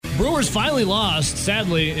Brewers finally lost,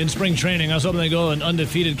 sadly, in spring training. I was hoping they'd go an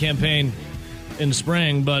undefeated campaign in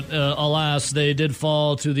spring, but alas, they did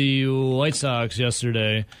fall to the White Sox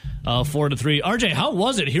yesterday, 4-3. RJ, how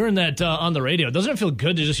was it hearing that on the radio? Doesn't it feel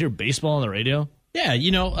good to just hear baseball on the radio?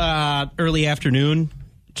 Yeah, early afternoon,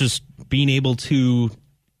 just being able to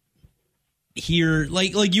hear,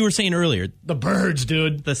 like you were saying earlier, the birds,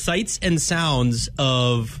 dude, the sights and sounds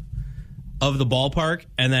of the ballpark,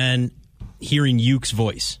 and then hearing Uke's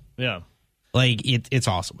voice. Yeah. Like, it's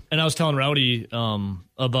awesome. And I was telling Rowdy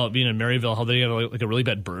about being in Maryville, how they have like a really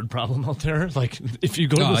bad bird problem out there. Like, if you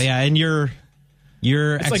go to and your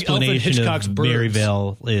explanation like of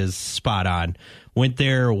Maryville is spot on. Went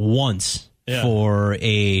there once for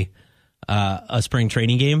a spring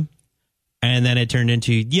training game, and then it turned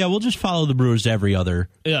into, we'll just follow the Brewers to every other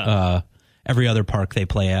park they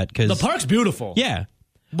play at. 'Cause the park's beautiful. Yeah.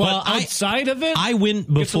 But outside of it, I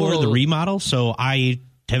went before the remodel, so I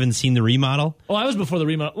haven't seen the remodel. Oh, I was before the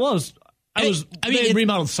remodel. Well, they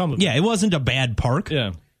remodeled some of it. Yeah, it wasn't a bad park.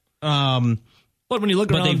 Yeah. But when you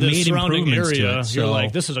look around the surrounding area, you're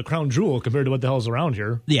like, this is a crown jewel compared to what the hell's around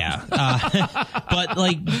here. Yeah. But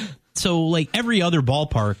every other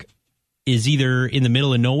ballpark is either in the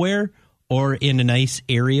middle of nowhere or in a nice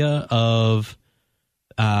area of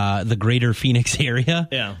the greater Phoenix area.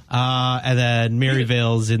 Yeah. And then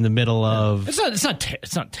Maryville's in the middle of... It's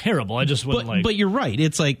not terrible. I just wouldn't But you're right.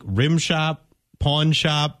 It's like rim shop, pawn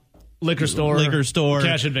shop, liquor store,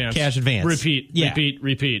 cash advance.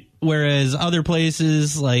 Repeat. Whereas other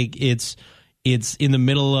places, like, it's in the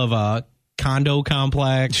middle of a condo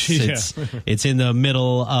complex. It's in the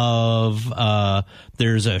middle of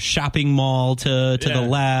there's a shopping mall to the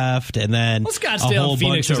left, and then Scottsdale, a whole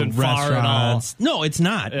Phoenix bunch of isn't far at all. restaurants. No, it's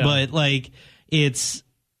not. Yeah. But it's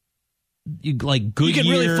like Goodyear. You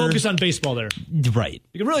can really focus on baseball there. Right.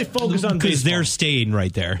 You can really focus on baseball. Because they're staying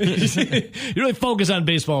right there. You really focus on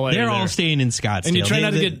baseball. They're all staying in Scottsdale. And you try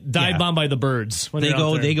not to get dive bombed by the birds. When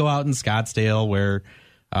they go out in Scottsdale, where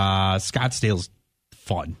Scottsdale's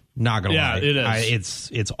fun. Not gonna lie. It is.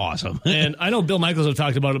 It's awesome. And I know Bill Michaels have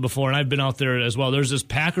talked about it before, and I've been out there as well. There's this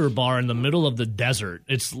Packer bar in the middle of the desert.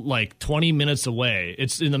 It's like 20 minutes away.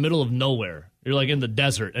 It's in the middle of nowhere. You're like in the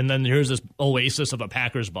desert, and then here's this oasis of a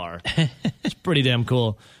Packers bar. It's pretty damn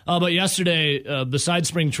cool. But yesterday, besides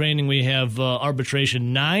spring training, we have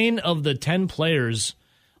arbitration. 9 of the 10 players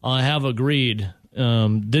have agreed,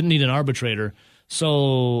 didn't need an arbitrator.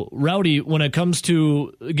 So, Rowdy, when it comes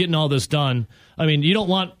to getting all this done, I mean, you don't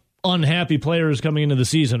want unhappy players coming into the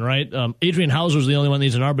season, right? Adrian Hauser's the only one that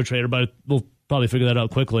needs an arbitrator, but we'll probably figure that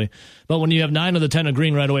out quickly. But when you have 9 of the 10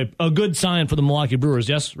 agreeing right away, a good sign for the Milwaukee Brewers.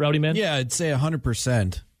 Yes, Rowdy man? Yeah, I'd say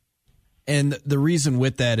 100%. And the reason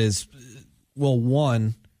with that is, well,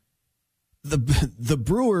 one, the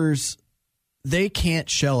Brewers, they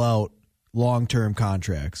can't shell out long-term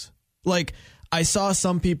contracts. Like, I saw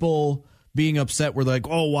some people being upset were like,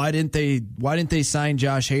 oh, why didn't they sign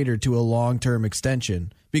Josh Hader to a long-term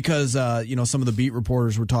extension? Because some of the beat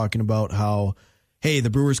reporters were talking about how, hey, the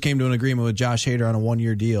Brewers came to an agreement with Josh Hader on a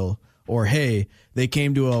 1-year deal, or hey, they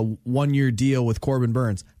came to a 1-year deal with Corbin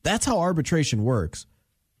Burns. That's how arbitration works.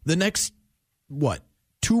 The next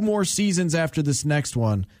 2 more seasons after this next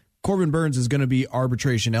one, Corbin Burns is going to be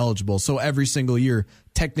arbitration eligible. So every single year,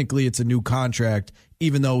 technically it's a new contract,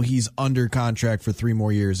 even though he's under contract for 3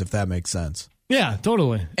 more years, if that makes sense. Yeah,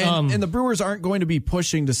 totally. And the Brewers aren't going to be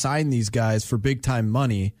pushing to sign these guys for big-time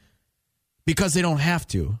money because they don't have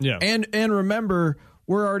to. Yeah. And remember,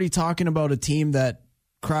 we're already talking about a team that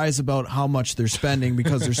cries about how much they're spending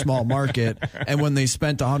because they're small market, and when they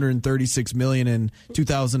spent $136 million in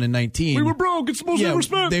 2019, we were broke. It's the most ever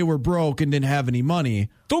spent. They were broke and didn't have any money.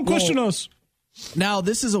 Don't question us. Now,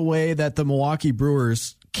 this is a way that the Milwaukee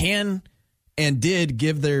Brewers can and did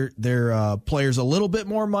give their players a little bit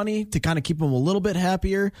more money to kind of keep them a little bit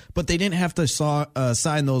happier, but they didn't have to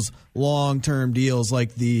sign those long-term deals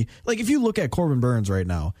like if you look at Corbin Burns right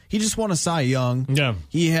now, he just won a Cy Young. Yeah.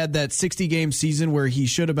 He had that 60-game season where he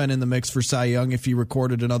should have been in the mix for Cy Young if he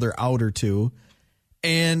recorded another out or two.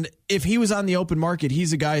 And if he was on the open market,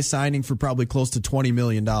 he's a guy signing for probably close to $20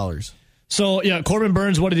 million. So, yeah, Corbin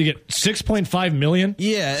Burns, what did he get? $6.5 million?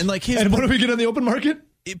 Yeah, and like And what did we get on the open market?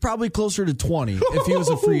 Probably closer to 20 if he was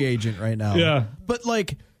a free agent right now. Yeah. But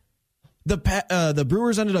like the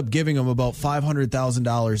Brewers ended up giving him about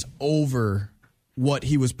 $500,000 over what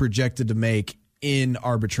he was projected to make in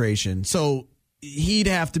arbitration. So he'd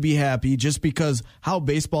have to be happy just because how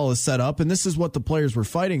baseball is set up. And this is what the players were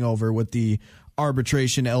fighting over with the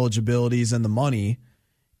arbitration eligibilities and the money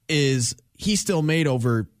is he still made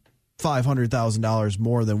over $500,000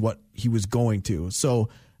 more than what he was going to. So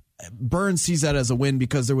Burns sees that as a win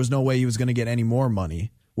because there was no way he was going to get any more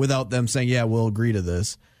money without them saying, yeah, we'll agree to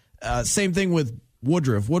this. Same thing with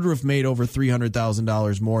Woodruff. Woodruff made over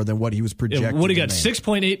 $300,000 more than what he was projected. Woody got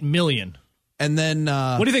 $6.8 million. And then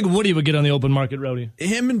what do you think Woody would get on the open market, Rowdy?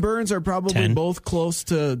 Him and Burns are probably 10. both close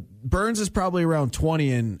to. Burns is probably around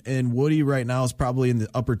 20, and Woody right now is probably in the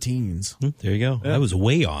upper teens. There you go. That was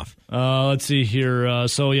way off. Let's see here.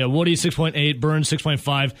 So yeah, Woody 6.8, Burns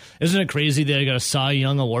 6.5. Isn't it crazy they got a Cy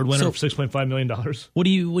Young Award winner for $6.5 million? What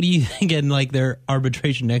do you think? Like their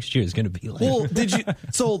arbitration next year is going to be like? Well, did you?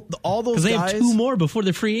 So all those because they guys, have 2 more before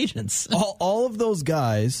they're free agents. all of those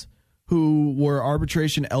guys who were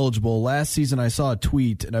arbitration eligible last season, I saw a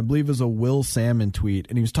tweet, and I believe it was a Will Salmon tweet,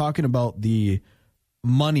 and he was talking about the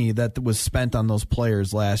money that was spent on those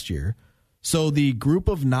players last year. So the group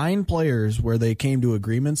of 9 players where they came to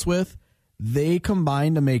agreements with, they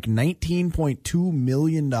combined to make $19.2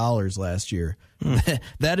 million last year.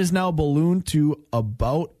 That is now ballooned to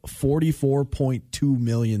about $44.2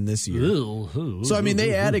 million this year. So, I mean,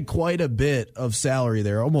 they added quite a bit of salary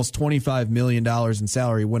there, almost $25 million in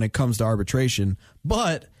salary when it comes to arbitration.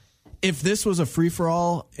 But if this was a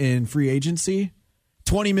free-for-all in free agency,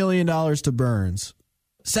 $20 million to Burns,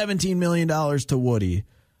 $17 million to Woody.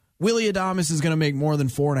 Willie Adames is going to make more than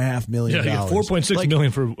 $4.5 million. Yeah, $4.6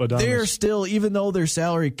 million for Adames. They're still, even though their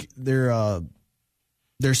salary, their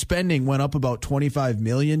spending went up about $25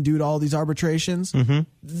 million due to all these arbitrations.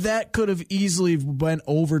 That could have easily went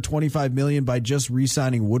over $25 million by just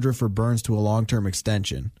re-signing Woodruff or Burns to a long-term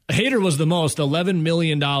extension. Hader was the most, $11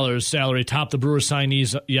 million salary, topped the Brewers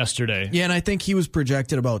signees yesterday. Yeah, and I think he was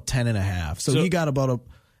projected about 10.5. So he got about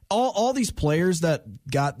all these players that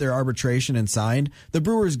got their arbitration and signed, the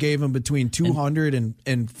Brewers gave them between $200,000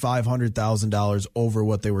 and $500,000 over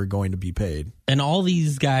what they were going to be paid. And all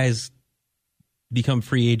these guys become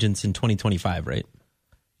free agents in 2025, right?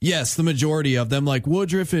 Yes, the majority of them, like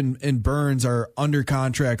Woodruff and Burns, are under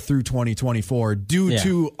contract through 2024 due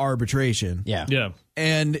to arbitration. Yeah.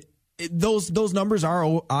 And those numbers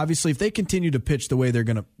are obviously, if they continue to pitch the way they're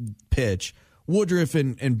going to pitch, Woodruff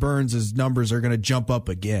and Burns' numbers are going to jump up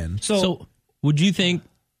again. So would you think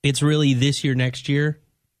it's really this year, next year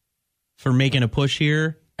for making a push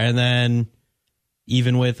here? And then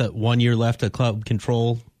even with 1 year left of club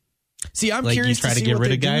control, see, I'm like curious you try to see get what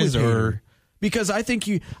rid they of guys, do with or Hader. Because I think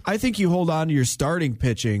you hold on to your starting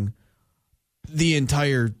pitching the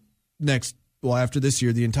entire next, well, after this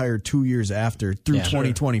year, the entire 2 years after through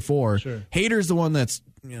 2024. Sure. Hader's the one that's,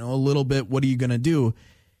 a little bit, what are you going to do?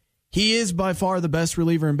 He is by far the best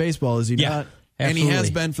reliever in baseball, is he not? And he has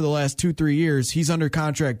been for the last 2-3 years. He's under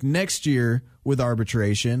contract next year with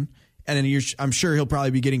arbitration. And then I'm sure he'll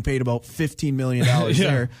probably be getting paid about $15 million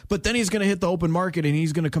there. But then he's going to hit the open market and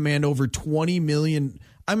he's going to command over $20 million.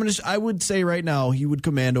 I would say right now he would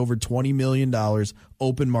command over $20 million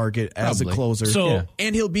open market as a closer. So,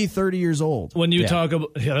 and he'll be 30 years old. When you talk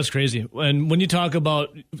about, that's crazy. And when you talk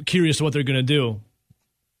about curious what they're going to do,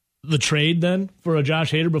 the trade then for a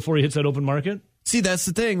Josh Hader before he hits that open market? See, that's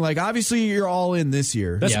the thing. Like, obviously, you're all in this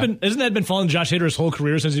year. Hasn't that been following Josh Hader his whole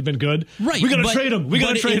career since he's been good? Right. We got to trade him. We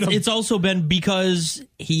got to trade him. It's also been because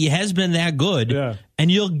he has been that good,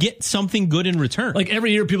 and you'll get something good in return. Like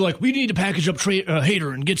every year, people are like, we need to package up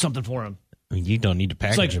Hader and get something for him. I mean, you don't need to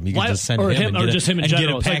package him. You can just send or him or just him in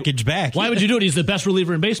general. Get a package back. Why would you do it? He's the best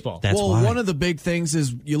reliever in baseball. That's why. One of the big things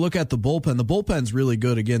is you look at the bullpen. The bullpen's really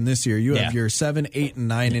good again this year. You have your 7, 8, and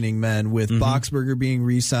 9 inning men with Boxberger being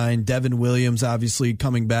re-signed, Devin Williams obviously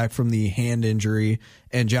coming back from the hand injury,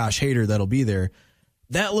 and Josh Hader that'll be there.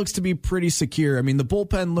 That looks to be pretty secure. I mean, the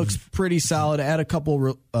bullpen looks pretty solid. Add a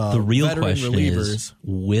couple the real veteran question relievers. Is,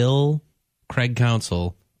 will Craig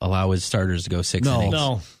Counsell allow his starters to go 6 innings?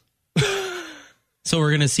 No. So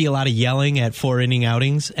we're going to see a lot of yelling at 4-inning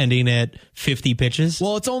outings, ending at 50 pitches?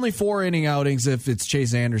 Well, it's only 4-inning outings if it's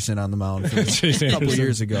Chase Anderson on the mound from a couple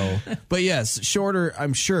years ago. But yes, shorter,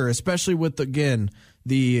 I'm sure, especially with, again,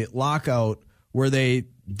 the lockout where they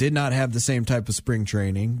did not have the same type of spring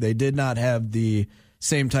training. They did not have the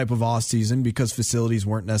same type of off season because facilities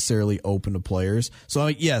weren't necessarily open to players. So,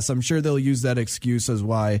 yes, I'm sure they'll use that excuse as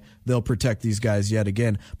why they'll protect these guys yet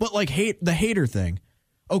again. But like the Hader thing,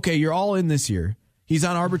 okay, you're all in this year. He's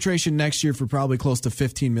on arbitration next year for probably close to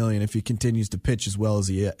 $15 million if he continues to pitch as well as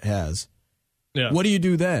he has. Yeah. What do you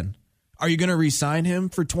do then? Are you going to re-sign him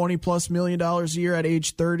for $20+ million a year at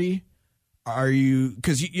age 30? Are you?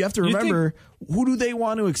 Because you have to remember, who do they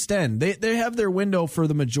want to extend? They have their window for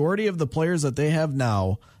the majority of the players that they have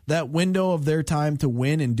now. That window of their time to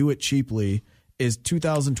win and do it cheaply is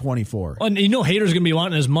 2024. And you know Hader's going to be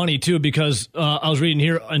wanting his money, too, because I was reading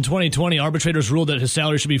here, in 2020, arbitrators ruled that his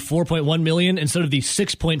salary should be $4.1 million instead of the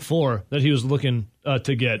 $6.4 that he was looking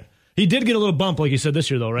to get. He did get a little bump, like you said, this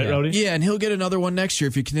year, though, right, Rowdy? Yeah, and he'll get another one next year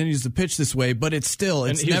if he continues to pitch this way, but it's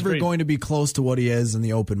never going to be close to what he is in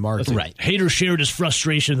the open market. Right. Hader shared his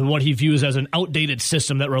frustration with what he views as an outdated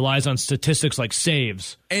system that relies on statistics like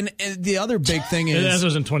saves. And the other big thing is, that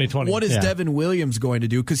was in 2020. What is Devin Williams going to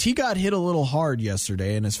do? Because he got hit a little hard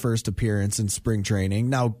yesterday in his first appearance in spring training.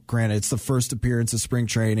 Now, granted, it's the first appearance of spring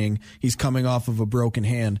training. He's coming off of a broken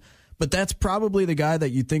hand. But that's probably the guy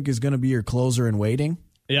that you think is going to be your closer in waiting.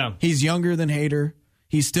 Yeah. He's younger than Hader.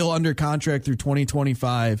 He's still under contract through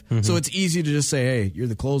 2025. Mm-hmm. So it's easy to just say, hey, you're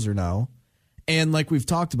the closer now. And like we've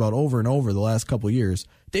talked about over and over the last couple of years,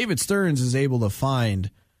 David Stearns is able to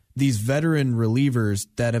find these veteran relievers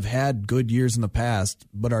that have had good years in the past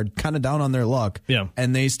but are kind of down on their luck. Yeah.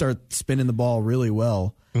 And they start spinning the ball really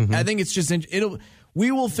well. Mm-hmm. I think it's just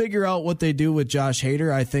we will figure out what they do with Josh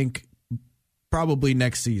Hader, I think, probably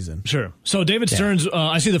next season. Sure. So David Stearns,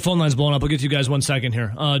 I see the phone lines blowing up. I'll get to you guys 1 second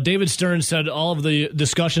here. David Stearns said all of the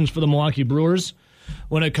discussions for the Milwaukee Brewers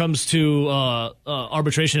when it comes to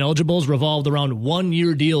arbitration eligibles revolved around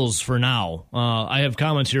 1-year deals for now. I have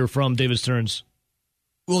comments here from David Stearns.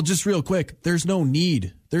 Well, just real quick, there's no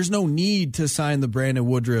need. There's no need to sign the Brandon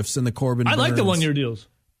Woodruffs and the Corbin Burns. I like the 1-year deals.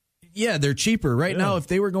 Yeah, they're cheaper. Right now, if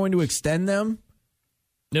they were going to extend them,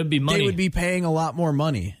 it'd be money. They would be paying a lot more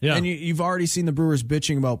money. Yeah. And you've already seen the Brewers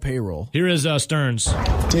bitching about payroll. Here is Stearns.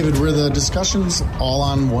 David, were the discussions all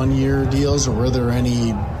on 1-year deals, or were there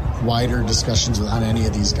any wider discussions on any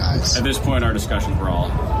of these guys? At this point, our discussions were all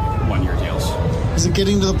 1-year deals. Is it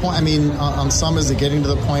getting to the point, I mean, on some, is it getting to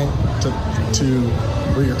the point to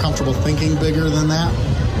where you're comfortable thinking bigger than that?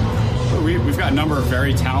 We've got a number of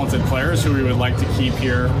very talented players who we would like to keep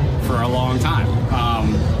here for a long time.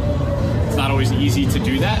 It's not always easy to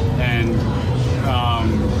do that, and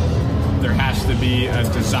there has to be a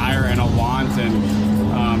desire and a want,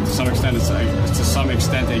 and to some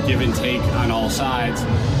extent, a give and take on all sides.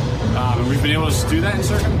 And we've been able to do that in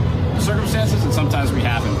circumstances, and sometimes we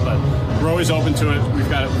haven't. But we're always open to it. We've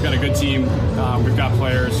got a good team. We've got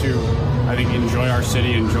players who I think enjoy our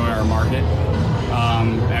city, enjoy our market.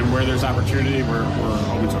 And where there's opportunity, we're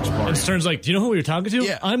open to explore. And Stearns like, do you know who you're talking to?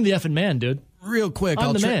 Yeah. I'm the effing man, dude. Real quick,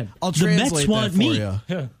 I'm the man. I'll The translate Mets that want for me. you.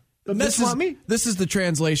 Yeah. The Mets want me? This is the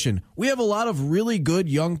translation. We have a lot of really good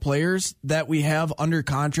young players that we have under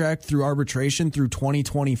contract through arbitration through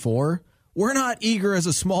 2024. We're not eager as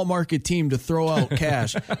a small market team to throw out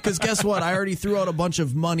cash because guess what? I already threw out a bunch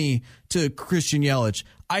of money to Christian Yelich.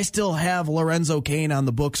 I still have Lorenzo Cain on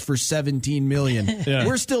the books for $17 million. Yeah.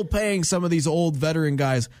 We're still paying some of these old veteran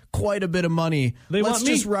guys quite a bit of money. Let's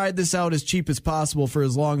just ride this out as cheap as possible for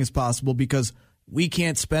as long as possible because we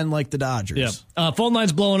can't spend like the Dodgers. Yeah. Phone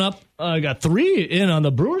line's blowing up. I got 3 in on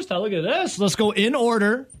the Brewers. Now look at this. Let's go in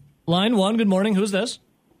order. Line 1, good morning. Who's this?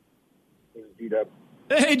 This is G-Dub.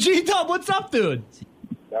 Hey, G-Dub, what's up, dude?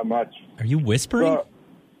 Not much. Are you whispering?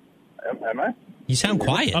 Am I? You sound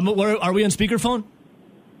quiet. Are we on speakerphone?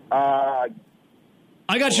 I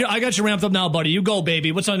got you ramped up now, buddy. You go,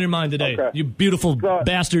 baby. What's on your mind today? Okay. You beautiful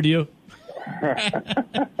bastard, you.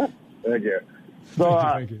 Thank you. So,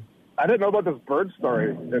 Thank you. I didn't know about this bird story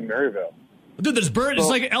in Maryville. Dude, there's birds. It's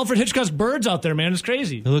like Alfred Hitchcock's birds out there, man. It's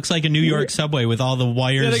crazy. It looks like a New York subway with all the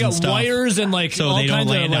wires Yeah, they got and stuff. wires and like so all they don't kinds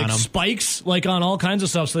land of on like them. spikes, like on all kinds of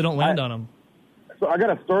stuff, so they don't land on them. So I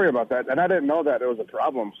got a story about that, and I didn't know that it was a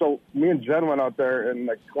problem. So me and Jen went out there in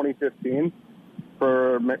like 2015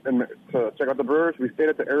 to check out the Brewers. We stayed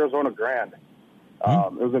at the Arizona Grand.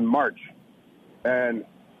 It was in March, and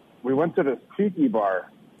we went to this tiki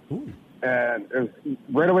bar. Ooh. And it was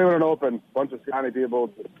right away when it opened, a bunch of Scotty people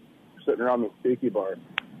just sitting around this tiki bar.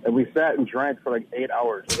 And we sat and drank for like 8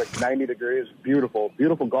 hours. It was like 90 degrees, beautiful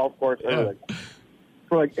golf course, everything.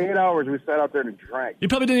 For like 8 hours, we sat out there and drank. You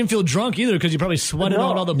probably didn't even feel drunk either because you probably sweated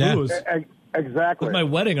out all the booze. Exactly. With my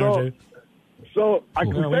wedding, RJ. So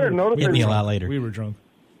we started noticing. Hit me a lot later. We were drunk.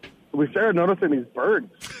 We started noticing these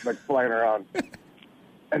birds like flying around.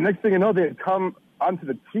 And next thing you know, they had come onto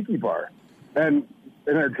the tiki bar. And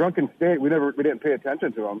in our drunken state, we didn't pay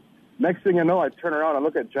attention to them. Next thing you know, I turn around and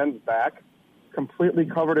look at Jen's back, completely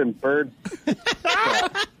covered in bird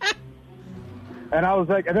crap. And I was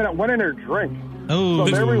like, and then it went in her drink. Oh,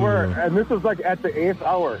 so there we were, and this was like at the 8th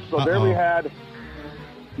hour. So there we had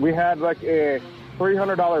like a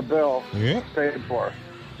 $300 bill paid for.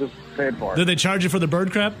 Did they charge you for the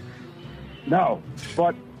bird crap? No,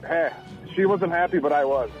 but hey, She wasn't happy, but I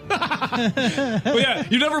was. Well, yeah,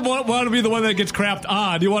 you never want to be the one that gets crapped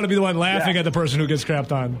on. You want to be the one laughing at the person who gets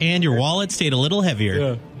crapped on. And your wallet stayed a little heavier.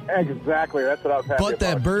 Yeah. Exactly. That's what I was happy But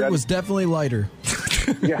that about. bird was definitely lighter.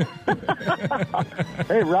 Yeah.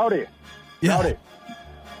 Hey, Rowdy. Yeah. Rowdy.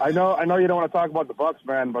 I know you don't want to talk about the Bucks,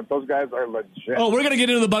 man, but those guys are legit. Oh, we're gonna get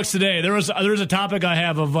into the Bucks today. There's a topic I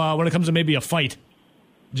have of when it comes to maybe a fight.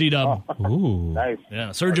 G-Dub. Ooh. Nice.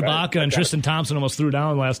 Yeah, Serge Okay. Ibaka and Tristan Thompson almost threw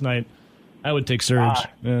down last night. I would take Serge.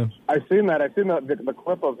 Yeah. I've seen that. I've seen the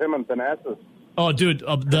clip of him and Thanasis. Oh, dude,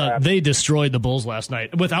 they destroyed the Bulls last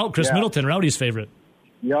night without Chris Yeah. Middleton, Rowdy's favorite.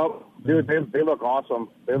 Yup. Dude, they look awesome.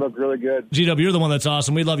 They look really good. G-Dub, you're the one that's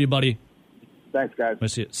awesome. We love you, buddy. Thanks, guys. I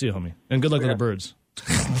see you, homie. And good luck with the birds.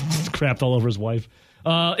 Crapped all over his wife.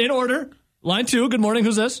 In order, line 2. Good morning.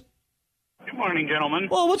 Who's this? Good morning, gentlemen.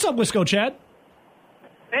 Well, what's up, Wisco Chad?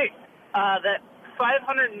 Hey, that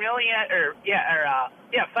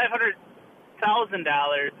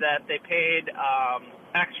 $500,000 that they paid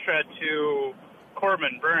extra to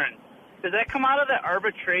Corbin Burns. Does that come out of the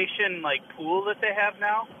arbitration pool that they have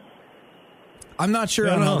now? I'm not sure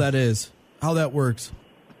I on don't how know. that is, how that works.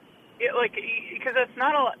 Yeah, because it's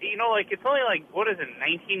not a, it's only what is it,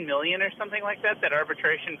 $19 million or something like that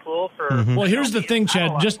arbitration pool for. Well, here's the thing,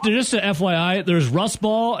 Chad. Just a FYI, there's Russ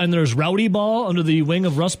Ball and there's Rowdy Ball under the wing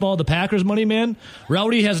of Russ Ball, the Packers money man.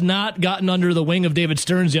 Rowdy has not gotten under the wing of David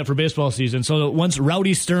Stearns yet for baseball season. So once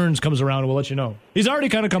Rowdy Stearns comes around, we'll let you know. He's already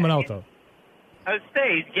kind of coming out, though. I would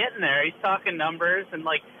say he's getting there. He's talking numbers and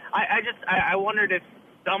I wondered if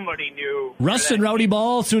somebody knew. Russ and Rowdy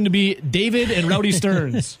Ball, soon to be David and Rowdy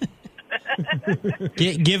Stearns.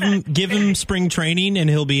 Give him spring training and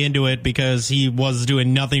he'll be into it because he was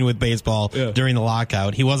doing nothing with baseball during the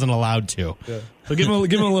lockout. He wasn't allowed to. Yeah. So give him a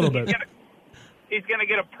little bit. He's going to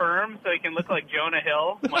get a perm so he can look like Jonah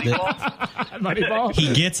Hill. Moneyball. Moneyball.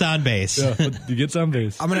 He gets on base. Yeah, he gets on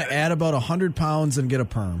base. I'm going to add about 100 pounds and get a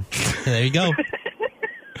perm. There you go.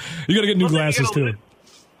 You got to get new glasses, too.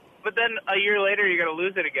 But then a year later, you're going to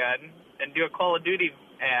lose it again and do a Call of Duty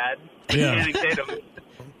ad. Yeah. Channing Tatum.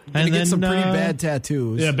 And And get then some pretty bad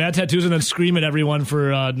tattoos. Yeah, bad tattoos, and then scream at everyone for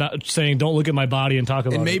not saying, don't look at my body and talk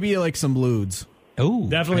about And it. maybe some lewds. Oh,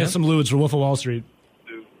 Definitely some lewds for Wolf of Wall Street.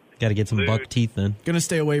 got to get some buck teeth then. Gonna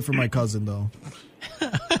stay away from my cousin, though.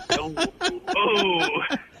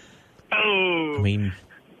 Oh. I mean,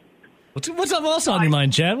 What's else on your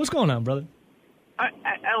mind, Chad? What's going on, brother? I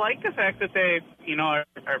like the fact that they, are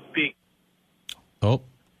big, oh,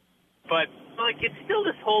 but it's still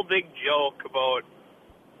this whole big joke about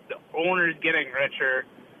the owners getting richer,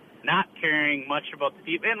 not caring much about the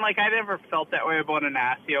people. And I never felt that way about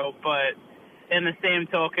Ignacio, but in the same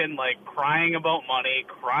token, crying about money,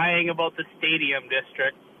 crying about the stadium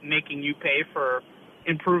district, making you pay for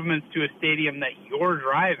improvements to a stadium that you're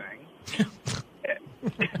driving.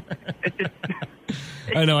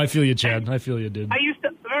 I know. I feel you, Chad. I feel you, dude. I used to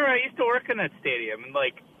work in that stadium, and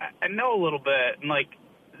I know a little bit, and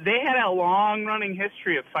they had a long running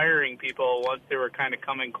history of firing people once they were kind of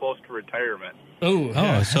coming close to retirement.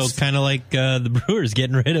 Oh, so kind of like the Brewers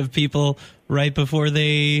getting rid of people right before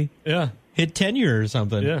they hit tenure or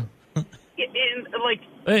something. Yeah. And,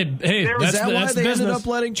 Hey, Is that why they business. ended up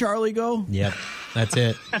letting Charlie go? Yep, that's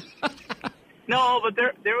it. no, but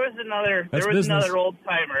there was another That's another old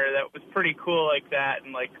timer that was pretty cool like that,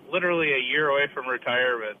 and literally a year away from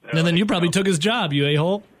retirement. And then you probably took his job, you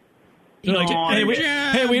a-hole. You're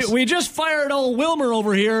No, we just fired old Wilmer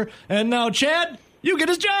over here, and now, Chad, you get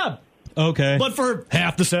his job. Okay, But for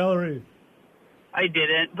half the salary. I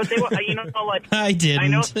didn't, but they were, I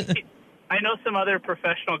didn't. I know some other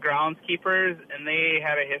professional groundskeepers, and they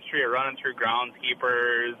had a history of running through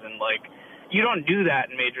groundskeepers, and you don't do that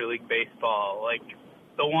in Major League Baseball.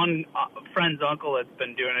 The one friend's uncle that's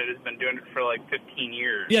been doing it has been doing it for 15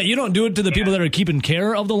 years. Yeah, you don't do it to the people that are keeping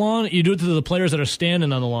care of the lawn. You do it to the players that are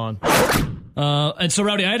standing on the lawn. And so,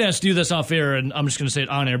 Rowdy, I'd asked you this off air, and I'm just going to say it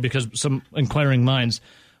on air because some inquiring minds.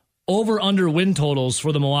 Over under win totals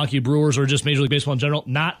for the Milwaukee Brewers or just Major League Baseball in general,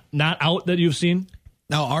 not out that you've seen?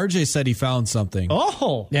 Now, RJ said he found something.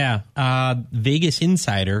 Oh. Yeah, Vegas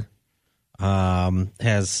Insider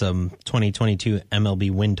has some 2022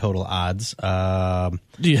 MLB win total odds.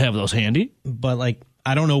 Do you have those handy? But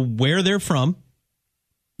I don't know where they're from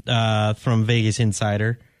Vegas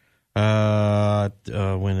Insider.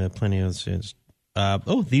 When plenty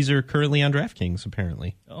of these are currently on DraftKings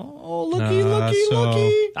apparently. Oh, looky.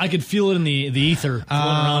 I could feel it in the ether floating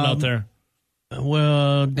around out there.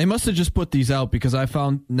 Well, They must have just put these out because I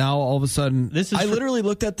found now all of a sudden. I for- literally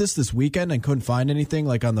looked at this weekend and couldn't find anything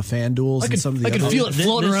on the FanDuels and some of the I could other. feel it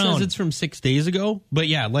floating this around. says it's from 6 days ago, but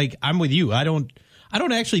yeah, I'm with you. I don't I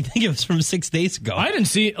don't actually think it was from 6 days ago. I didn't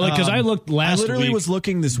see because I looked last week. I literally was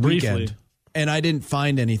looking this briefly. weekend, and I didn't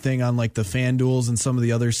find anything on like the FanDuels and some of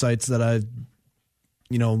the other sites that I,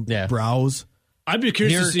 browse. I'd be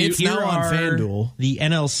curious to see. It's now on FanDuel. The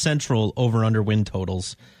NL Central over/under win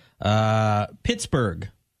totals. Pittsburgh,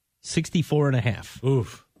 64.5.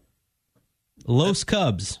 Oof. Los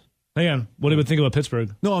Cubs. Hang on. What do you think about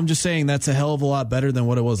Pittsburgh? No, I'm just saying that's a hell of a lot better than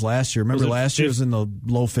what it was last year. Remember last year was in the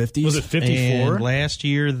low 50s? Was it 54? And last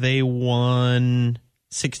year they won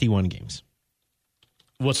 61 games.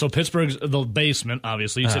 What? So Pittsburgh's the basement,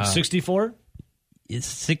 obviously. You said 64? It's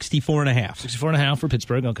 64.5. 64.5 for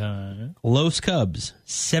Pittsburgh. Okay. Los Cubs,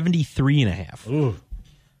 73.5. Ooh.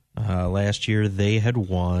 Last year they had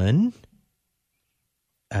won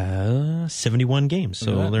 71 games.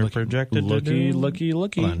 So they're projected lucky.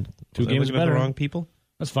 Hold on. 2 games better. The wrong people?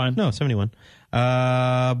 That's fine. No, 71.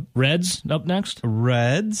 Reds up next.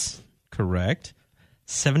 Reds, correct.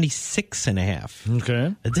 76.5.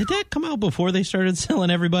 Okay. Did that come out before they started selling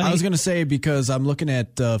everybody? I was going to say, because I'm looking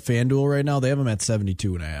at FanDuel right now, they have them at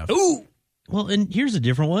 72.5. Ooh. Well, and here's a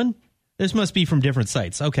different one. This must be from different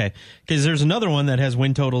sites. Okay. Because there's another one that has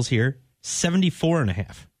win totals here,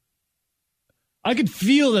 74.5. I could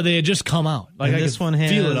feel that they had just come out. Like, and this one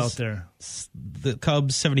has feel it out there. The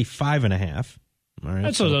Cubs 75.5. All right,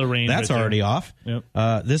 that's the range. That's right already there. off. Yep.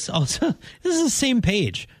 This is the same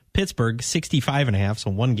page. Pittsburgh 65.5,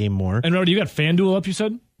 so 1 game more. And Rody, you got FanDuel up, you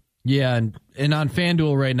said? Yeah, and on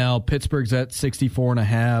FanDuel right now, Pittsburgh's at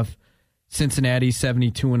 64.5, Cincinnati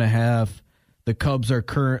 72.5. The Cubs are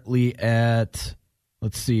currently at,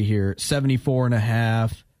 let's see here,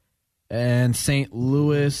 74.5. And St.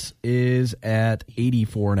 Louis is at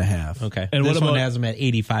 84.5. Okay. And this what about, one has them at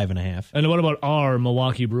 85.5. And what about our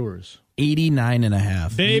Milwaukee Brewers?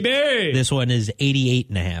 89.5. Baby! This one is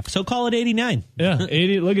 88.5. So call it 89. Yeah,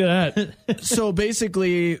 80. Look at that. So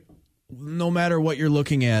basically, no matter what you're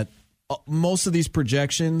looking at, most of these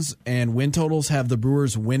projections and win totals have the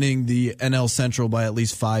Brewers winning the NL Central by at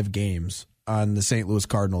least 5 games on the St. Louis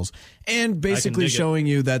Cardinals. And basically showing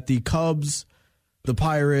you that the Cubs, the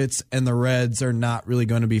Pirates, and the Reds are not really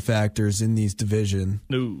going to be factors in these division.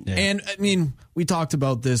 No. Yeah. And, I mean, we talked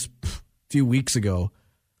about this a few weeks ago.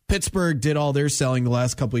 Pittsburgh did all their selling the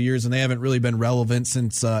last couple of years, and they haven't really been relevant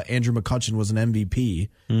since Andrew McCutchen was an MVP.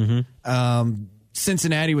 Mm-hmm.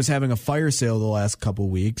 Cincinnati was having a fire sale the last couple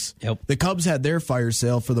of weeks. Yep. The Cubs had their fire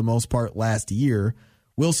sale for the most part last year.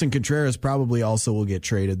 Wilson Contreras probably also will get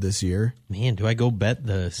traded this year. Man, do I go bet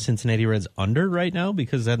the Cincinnati Reds under right now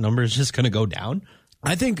because that number is just going to go down?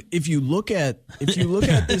 I think if you look at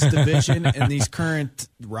this division and these current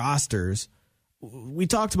rosters, we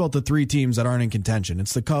talked about the 3 teams that aren't in contention.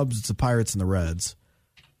 It's the Cubs, it's the Pirates, and the Reds.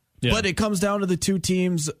 Yeah. But it comes down to the 2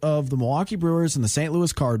 teams of the Milwaukee Brewers and the St.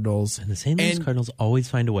 Louis Cardinals. And the St. Louis Cardinals always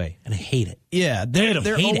find a way, and I hate it. Yeah,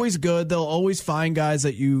 they're always good. They'll always find guys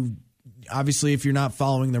that you, obviously, if you're not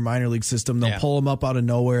following their minor league system, they'll pull them up out of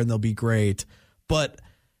nowhere and they'll be great. But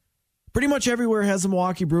pretty much everywhere has the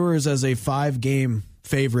Milwaukee Brewers as a 5-game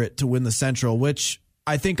favorite to win the Central, which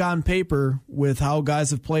I think on paper, with how guys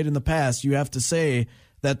have played in the past, you have to say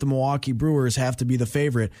that the Milwaukee Brewers have to be the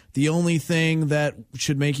favorite. The only thing that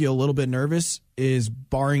should make you a little bit nervous is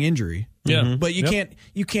barring injury. Yeah. Mm-hmm. But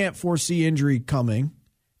you can't foresee injury coming.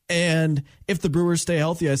 And if the Brewers stay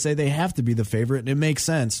healthy, I say they have to be the favorite, and it makes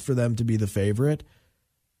sense for them to be the favorite.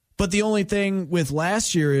 But the only thing with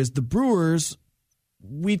last year is the Brewers,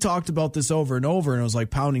 we talked about this over and over, and it was like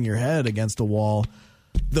pounding your head against a wall.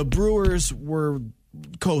 The Brewers were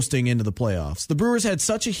coasting into the playoffs. The Brewers had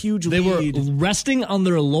such a huge lead. They were resting on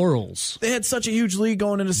their laurels. They had such a huge lead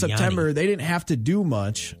going into September. Yanni. They didn't have to do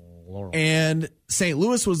much. And St.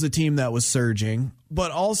 Louis was the team that was surging.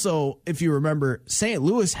 But also, if you remember, St.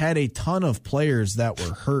 Louis had a ton of players that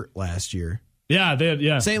were hurt last year. Yeah, they did.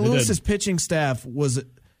 Yeah, St. Louis's pitching staff was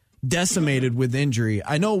decimated with injury.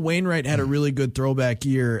 I know Wainwright had a really good throwback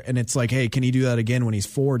year, and it's like, hey, can he do that again when he's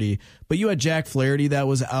 40? But you had Jack Flaherty that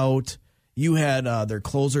was out. You had their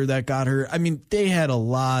closer that got hurt. I mean, they had a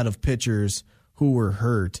lot of pitchers who were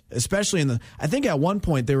hurt, especially I think at one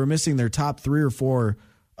point they were missing their top 3 or 4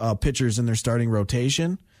 pitchers in their starting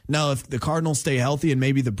rotation. Now, if the Cardinals stay healthy and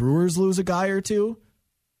maybe the Brewers lose a guy or 2,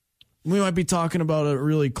 we might be talking about a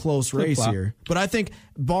really close race here. But I think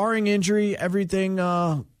barring injury, everything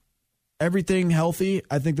healthy,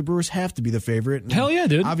 I think the Brewers have to be the favorite. And hell yeah,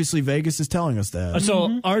 dude. Obviously, Vegas is telling us that. So,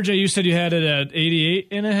 RJ, you said you had it at 88.5.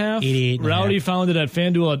 88.5. Rowdy found it at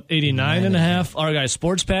FanDuel at 89.5. Our guy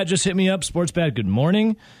Sports Pat just hit me up. Sports Pat, good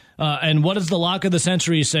morning. And what does the lock of the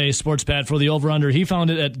century say, Sports Pat, for the over-under? He found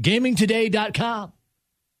it at gamingtoday.com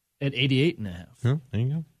at 88.5. Oh, there you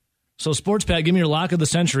go. So, Sports Pat, give me your lock of the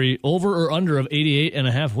century, over or under of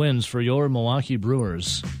 88.5 wins for your Milwaukee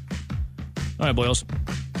Brewers. All right, boys.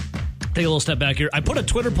 Take a little step back here. I put a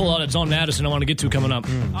Twitter poll out at Zone Madison I want to get to coming up.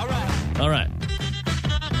 All right.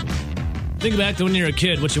 Think back to when you were a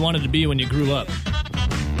kid, what you wanted to be when you grew up.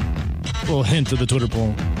 A little hint of the Twitter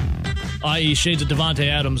poll. I.e. shades of Devontae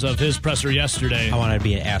Adams of his presser yesterday. I wanted to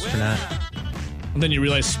be an astronaut. And then you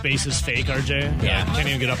realize space is fake, RJ? Yeah. Can't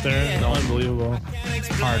even get up there. No. Unbelievable. It's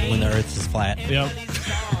hard when the Earth is flat. Yep.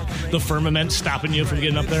 The firmament stopping you from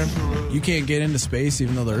getting up there. You can't get into space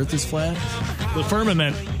even though the Earth is flat? The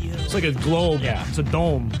firmament, it's like a globe. Yeah. It's a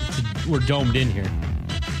dome. We're domed in here.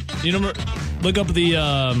 You know, look up the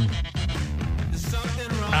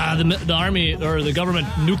Army or the government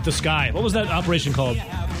nuked the sky. What was that operation called?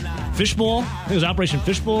 Fishbowl? I think it was Operation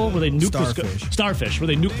Fishbowl, where they nuked the sky. Starfish, where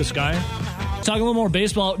they nuked the sky. Talking a little more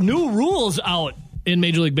baseball. New rules out in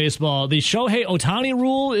Major League Baseball. The Shohei Ohtani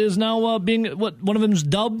rule is now being one of them's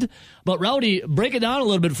dubbed. But Rowdy, break it down a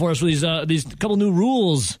little bit for us with these couple new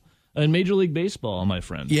rules in Major League Baseball, my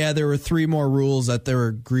friend. Yeah, there were 3 more rules that they were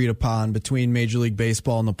agreed upon between Major League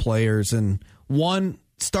Baseball and the players. And one,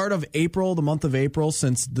 start of April, the month of April,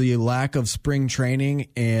 since the lack of spring training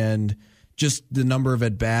and just the number of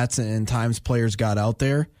at-bats and times players got out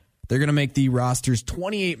there, they're going to make the rosters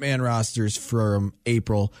 28-man rosters from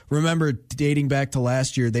April. Remember, dating back to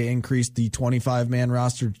last year, they increased the 25-man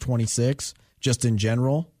roster to 26, just in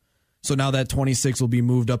general. So now that 26 will be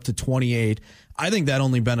moved up to 28. I think that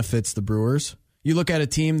only benefits the Brewers. You look at a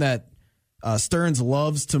team that Stearns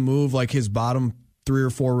loves to move like his bottom 3 or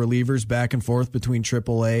 4 relievers back and forth between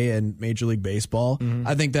AAA and Major League Baseball. Mm-hmm.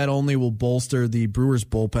 I think that only will bolster the Brewers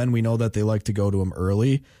bullpen. We know that they like to go to them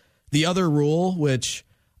early. The other rule, which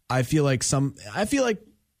I feel like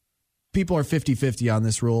people are 50-50 on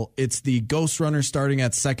this rule. It's the ghost runner starting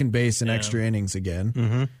at second base in extra innings again.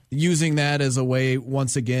 Mm-hmm. Using that as a way,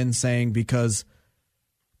 once again, saying because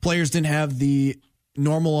players didn't have the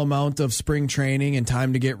normal amount of spring training and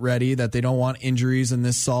time to get ready, that they don't want injuries, and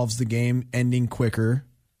this solves the game ending quicker.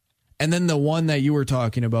 And then the one that you were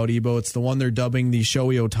talking about, Ebo, it's the one they're dubbing the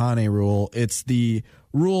Shohei Ohtani rule. It's the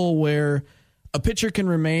rule where a pitcher can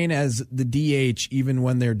remain as the DH even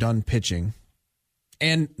when they're done pitching.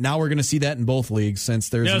 And now we're going to see that in both leagues since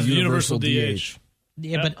there's a universal DH.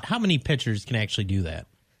 Yeah, but how many pitchers can actually do that?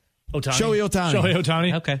 Ohtani. Shohei Ohtani. Shohei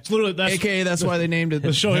Ohtani. Okay. It's literally, AKA, that's why they named it the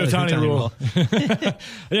Shohei Ohtani rule.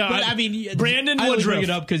 Yeah, but I mean, Brandon I Woodruff. Bring it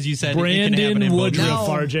up because you said Brandon Woodruff, Now,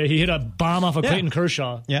 RJ. He hit a bomb off of Clayton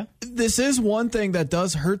Kershaw. Yeah. This is one thing that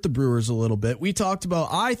does hurt the Brewers a little bit. We talked about,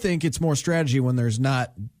 I think it's more strategy when there's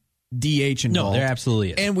not DH involved. No, there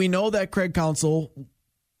absolutely is. And we know that Craig Counsell,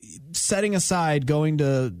 setting aside going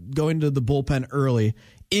to the bullpen early,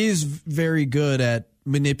 is very good at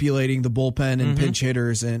manipulating the bullpen and pinch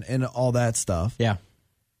hitters and all that stuff. Yeah.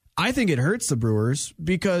 I think it hurts the Brewers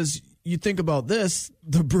because you think about this,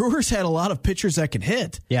 the Brewers had a lot of pitchers that could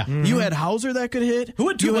hit. Yeah. Mm-hmm. You had Hauser that could hit. Who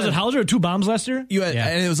had two? Was it Hauser or 2 bombs last year? You had,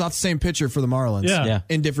 and it was off the same pitcher for the Marlins. Yeah.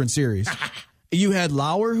 In different series. You had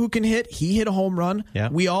Lauer who can hit. He hit a home run. Yeah.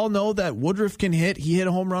 We all know that Woodruff can hit. He hit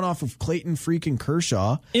a home run off of Clayton freaking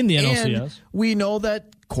Kershaw. In the And NLCS. we know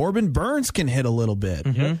that Corbin Burns can hit a little bit.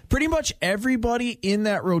 Mm-hmm. Pretty much everybody in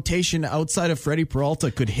that rotation outside of Freddie Peralta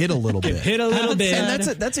could hit a little bit. Hit a little bit. And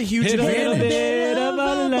that's a huge Hit a little advantage. bit of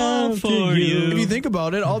a love for you. If you think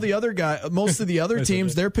about it, all the other most of the other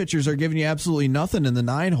teams, their pitchers are giving you absolutely nothing in the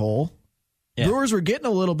 9-hole. Yeah. Brewers were getting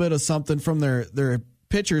a little bit of something from their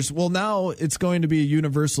pitchers. Well, now it's going to be a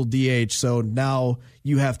universal DH, so now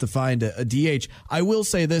you have to find a DH. I will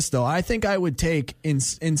say this, though. I think I would take, in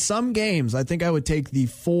some games, I think I would take the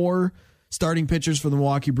 4 starting pitchers for the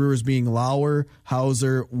Milwaukee Brewers being Lauer,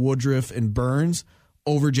 Hauser, Woodruff, and Burns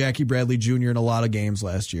over Jackie Bradley Jr. in a lot of games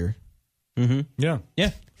last year. Mm-hmm. Yeah.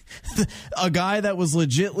 Yeah. A guy that was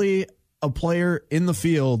legitly a player in the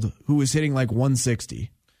field who was hitting like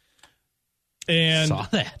 160. And Saw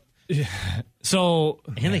that. so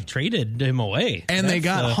And they traded him away. And they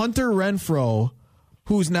got Hunter Renfroe,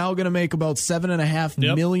 who's now going to make about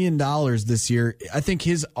 $7.5 million this year. I think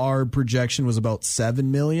his ARB projection was about $7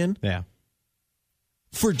 million. Yeah.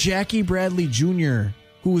 For Jackie Bradley Jr.,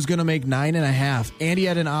 who was going to make $9.5, and he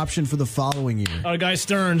had an option for the following year. our guy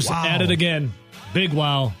Stearns Wow. at it again. Big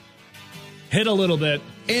wow. Hit a little bit.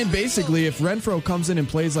 And basically, if Renfroe comes in and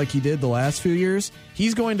plays like he did the last few years,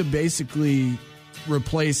 he's going to basically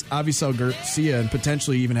replace Avisel Garcia and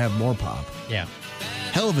potentially even have more pop. Yeah.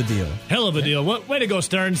 Hell of a deal. Hell of a deal. Way to go,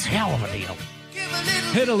 Stearns. Hell of a deal.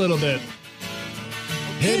 Hit a little bit.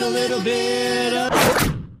 Hit a little bit.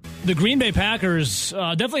 The Green Bay Packers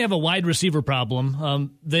definitely have a wide receiver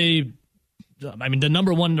problem. They I mean, the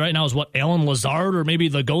number one right now is what, Alan Lazard, or maybe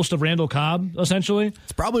the ghost of Randall Cobb, essentially?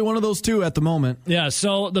 It's probably one of those two at the moment. Yeah,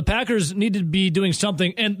 so the Packers need to be doing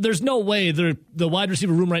something, and there's no way the wide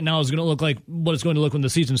receiver room right now is going to look like what it's going to look when the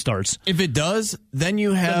season starts. If it does, then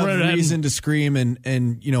you have reason to scream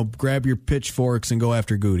and grab your pitchforks and go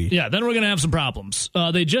after Goody. Yeah, then we're going to have some problems.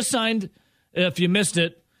 They just signed, if you missed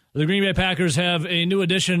it, the Green Bay Packers have a new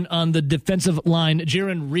addition on the defensive line,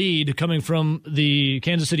 Jaron Reed, coming from the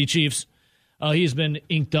Kansas City Chiefs. He's been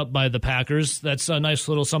inked up by the Packers. That's a nice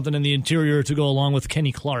little something in the interior to go along with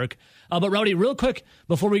Kenny Clark. But Rowdy, real quick,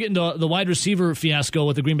 before we get into the wide receiver fiasco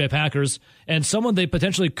with the Green Bay Packers, and someone they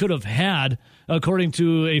potentially could have had, according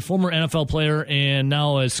to a former NFL player and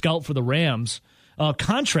now a scout for the Rams,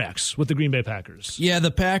 contracts with the Green Bay Packers. Yeah,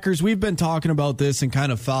 the Packers, we've been talking about this and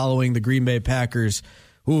kind of following the Green Bay Packers,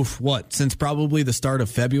 since probably the start of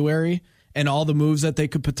February, and all the moves that they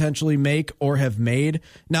could potentially make or have made.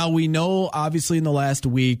 Now, we know, obviously, in the last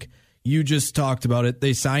week, you just talked about it,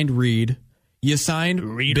 they signed Reed, you signed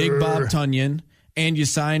Big Bob Tunyon, and you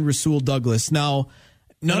signed Rasul Douglas. Now,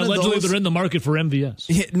 allegedly they're in the market for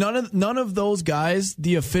MVS. None of those guys,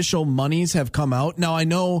 the official monies have come out. Now, I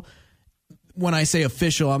know when I say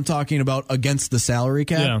official, I'm talking about against the salary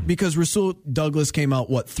cap, because Rasul Douglas came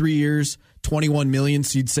out, 3 years, $21 million,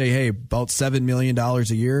 so you'd say, hey, about $7 million a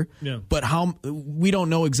year. Yeah. But we don't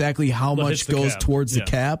know exactly how much goes towards the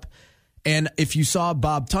cap. And if you saw,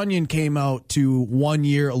 Bob Tunyon came out to 1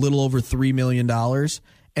 year, a little over $3 million,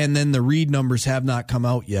 and then the Reed numbers have not come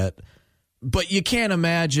out yet. But you can't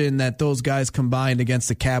imagine that those guys combined against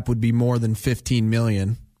the cap would be more than $15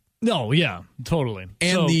 million. No, yeah, totally.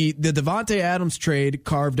 And the Davante Adams trade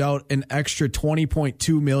carved out an extra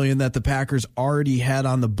 $20.2 million that the Packers already had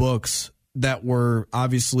on the books that were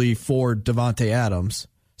obviously for Davante Adams.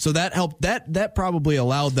 So that helped. That probably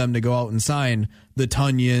allowed them to go out and sign the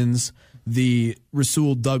Tunyons, the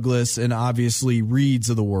Rasul Douglas, and obviously Reeds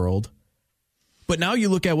of the world. But now you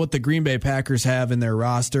look at what the Green Bay Packers have in their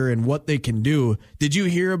roster and what they can do. Did you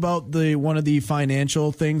hear about one of the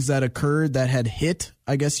financial things that occurred that had hit,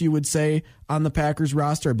 I guess you would say, on the Packers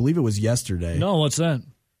roster? I believe it was yesterday. No, what's that?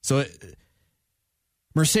 So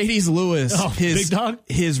Mercedes Lewis,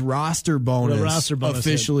 his roster bonus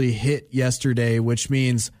officially hit yesterday, which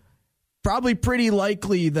means probably pretty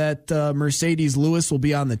likely that Mercedes Lewis will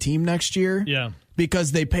be on the team next year. Yeah.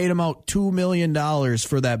 Because they paid him out $2 million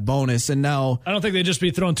for that bonus, and now I don't think they'd just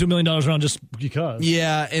be throwing $2 million around just because.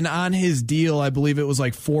 Yeah, and on his deal, I believe it was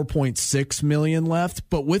like $4.6 million left.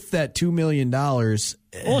 But with that $2 million,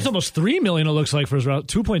 it's almost $3 million. It looks like for his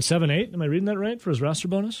 2.78. Am I reading that right for his roster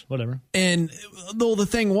bonus? Whatever. And though the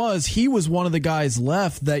thing was, he was one of the guys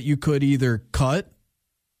left that you could either cut,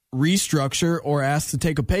 restructure, or ask to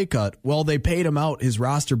take a pay cut. Well, they paid him out his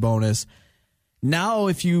roster bonus. Now,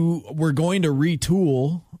 if you were going to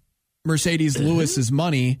retool Mercedes Lewis's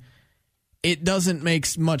money, it doesn't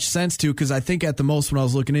make much sense to, because I think at the most when I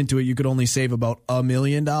was looking into it, you could only save about $1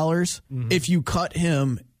 million. Mm-hmm. If you cut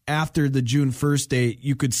him after the June 1st date,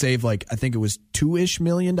 you could save I think it was $2-ish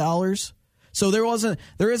million. So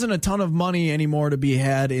there isn't a ton of money anymore to be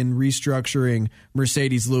had in restructuring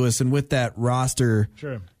Mercedes Lewis, and with that roster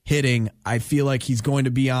hitting, I feel like he's going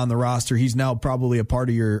to be on the roster. He's now probably a part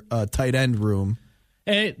of your tight end room.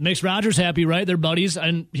 Hey, it makes Rodgers happy, right? They're buddies,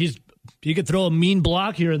 and he could throw a mean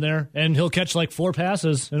block here and there, and he'll catch 4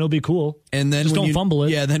 passes, and it'll be cool. And then just don't fumble it.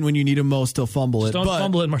 Yeah, then when you need him most, he'll fumble it. Don't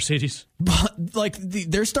fumble it, Mercedes. But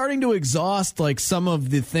they're starting to exhaust some of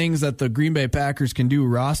the things that the Green Bay Packers can do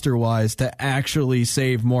roster wise to actually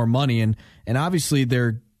save more money, and obviously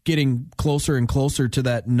they're getting closer and closer to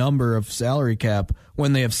that number of salary cap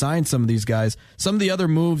when they have signed some of these guys. Some of the other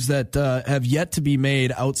moves that have yet to be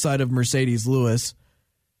made outside of Mercedes Lewis,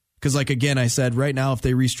 because again, I said right now if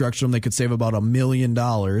they restructure them, they could save about $1 million.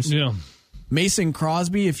 Yeah. Mason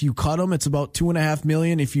Crosby, if you cut him, it's about $2.5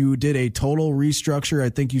 million. If you did a total restructure, I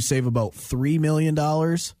think you save about $3 million.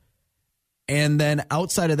 And then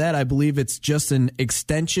outside of that, I believe it's just an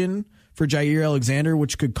extension for Jair Alexander,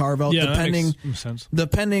 which could carve out,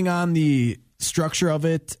 depending on the structure of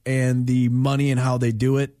it and the money and how they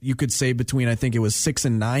do it, you could save between, I think it was $6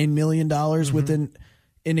 and $9 million within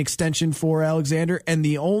an extension for Alexander. And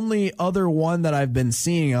the only other one that I've been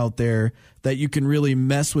seeing out there that you can really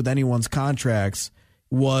mess with anyone's contracts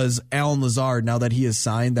was Alan Lazard. Now that he has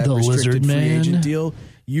signed that restricted free agent deal,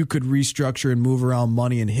 you could restructure and move around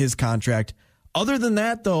money in his contract. Other than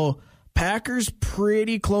that, though, Packers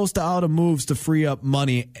pretty close to out of moves to free up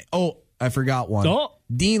money. Oh, I forgot one. Oh.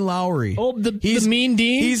 Dean Lowry. Oh, the mean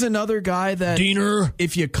Dean? He's another guy that Diener.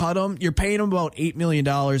 If you cut him, you're paying him about $8 million.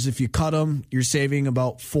 If you cut him, you're saving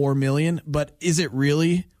about $4 million. But is it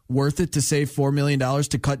really worth it to save $4 million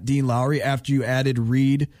to cut Dean Lowry after you added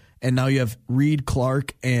Reed, and now you have Reed,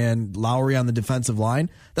 Clark, and Lowry on the defensive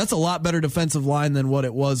line? That's a lot better defensive line than what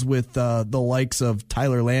it was with the likes of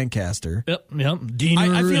Tyler Lancaster. Yep.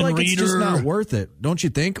 Diener I feel like Reeder. it's just not worth it, don't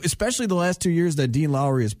you think? Especially the last 2 years that Dean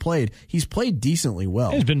Lowry has played. He's played decently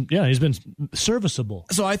well. He's been serviceable.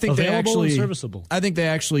 So I think available and serviceable. I think they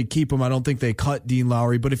actually keep him. I don't think they cut Dean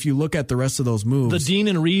Lowry. But if you look at the rest of those moves, The Dean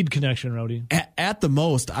and Reed connection, Rowdy. at the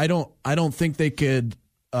most, I don't think they could.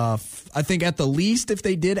 I think at the least, if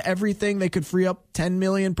they did everything, they could free up $10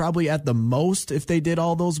 million. Probably at the most, if they did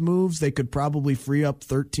all those moves, they could probably free up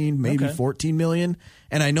 13, maybe $14 million.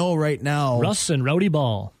 And I know right now, Russ and Rowdy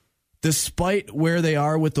Ball, despite where they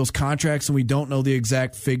are with those contracts, and we don't know the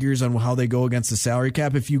exact figures on how they go against the salary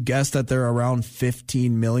cap, if you guess that they're around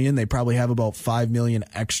 $15 million, they probably have about $5 million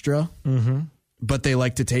extra. Mm-hmm. But they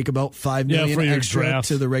like to take about $5 million for your extra draft.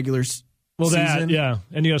 to the regular season. and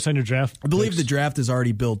you got to sign your draft. I believe the draft is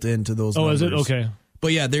already built into those numbers. numbers. Is it? Okay.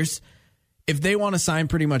 But yeah, if they want to sign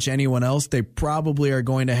pretty much anyone else, they probably are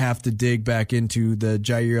going to have to dig back into the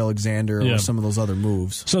Jair Alexander or some of those other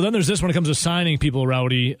moves. So then there's this when it comes to signing people,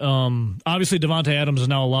 Rowdy. Obviously, Devontae Adams is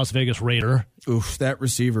now a Las Vegas Raider. Oof, that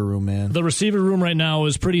receiver room, man. The receiver room right now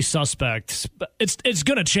is pretty suspect. It's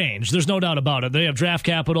going to change. There's no doubt about it. They have draft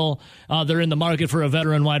capital. They're in the market for a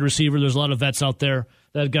veteran wide receiver. There's a lot of vets out there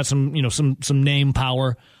that got some name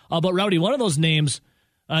power. But Rowdy, one of those names,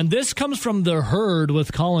 and this comes from the herd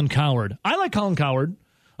with Colin Cowherd. I like Colin Cowherd.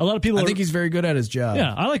 A lot of people. I think he's very good at his job.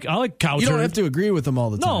 Yeah, I like Cowherd. You don't have to agree with him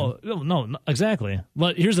all the time. No, exactly.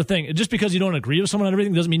 But here's the thing: just because you don't agree with someone on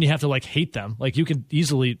everything doesn't mean you have to hate them. You can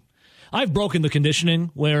easily. I've broken the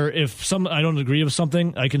conditioning where if I don't agree with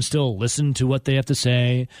something, I can still listen to what they have to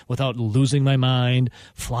say without losing my mind,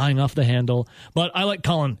 flying off the handle. But I like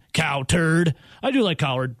Colin Cowherd. I do like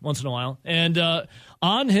Cowherd once in a while. And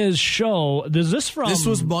on his show, this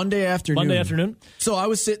was Monday afternoon. Monday afternoon. So I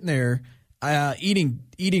was sitting there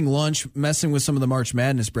eating lunch, messing with some of the March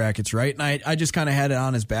Madness brackets, right? And I just kind of had it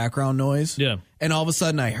on as background noise. Yeah. And all of a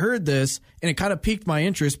sudden I heard this, and it kind of piqued my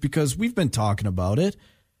interest because we've been talking about it.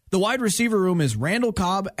 The wide receiver room is Randall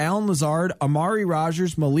Cobb, Allen Lazard, Amari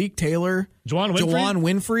Rogers, Malik Taylor, Juwan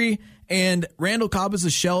Winfrey. And Randall Cobb is a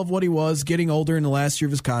shell of what he was, getting older in the last year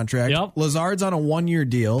of his contract. Yep. Lazard's on a 1-year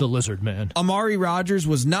deal. The lizard man. Amari Rogers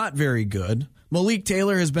was not very good. Malik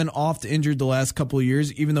Taylor has been oft injured the last couple of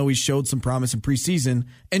years, even though he showed some promise in preseason.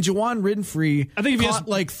 And Juwan Winfrey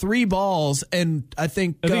caught 3 balls, and I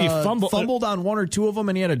think he fumbled on 1 or 2 of them,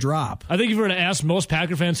 and he had a drop. I think if you were to ask most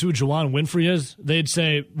Packer fans who Juwan Winfrey is, they'd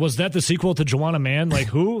say, was that the sequel to Juwan a Man?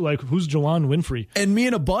 Who? Who's Juwan Winfrey? And me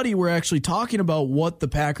and a buddy were actually talking about what the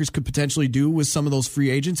Packers could potentially do with some of those free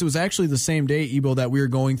agents. It was actually the same day, Ebo, that we were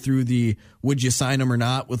going through the would you sign him or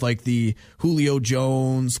not with the Julio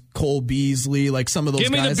Jones, Cole Beasley, some of those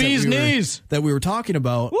guys that we were talking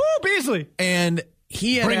about. Woo, Beasley! And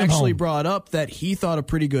he had actually brought up that he thought a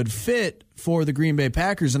pretty good fit for the Green Bay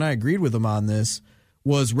Packers, and I agreed with him on this,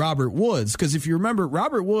 was Robert Woods. Because if you remember,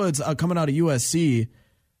 Robert Woods, coming out of USC,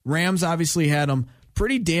 Rams obviously had him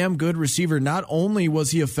pretty damn good receiver. Not only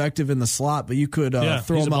was he effective in the slot, but you could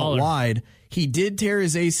throw him out wide. He did tear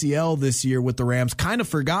his ACL this year with the Rams, kind of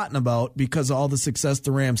forgotten about because of all the success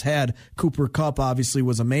the Rams had. Cooper Kupp obviously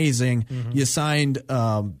was amazing. Mm-hmm. You signed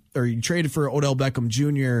you traded for Odell Beckham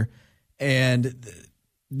Jr., and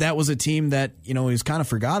that was a team that, he was kind of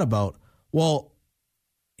forgot about. Well,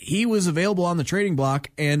 he was available on the trading block,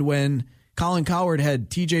 and when Colin Cowherd had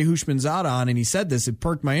TJ Houshmandzadeh on, and he said this, it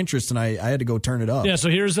perked my interest, and I had to go turn it up. Yeah, so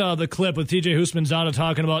here's the clip with TJ Houshmandzadeh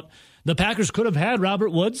talking about the Packers could have had Robert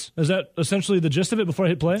Woods. Is that essentially the gist of it before I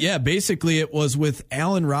hit play? Yeah, basically it was with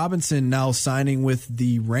Allen Robinson now signing with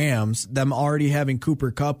the Rams, them already having Cooper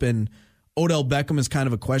Kupp, and Odell Beckham is kind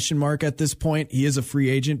of a question mark at this point. He is a free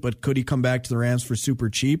agent, but could he come back to the Rams for super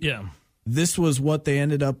cheap? Yeah. This was what they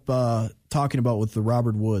ended up talking about with the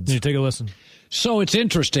Robert Woods. You take a listen. So it's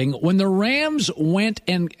interesting. When the Rams went,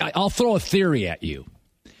 and I'll throw a theory at you.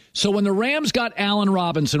 So when the Rams got Allen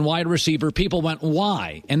Robinson, wide receiver, people went,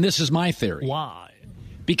 why? And this is my theory. Why?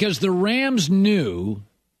 Because the Rams knew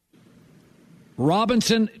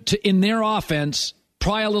Robinson, in their offense,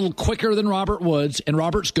 probably a little quicker than Robert Woods, and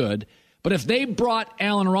Robert's good. But if they brought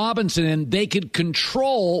Allen Robinson in, they could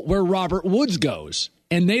control where Robert Woods goes.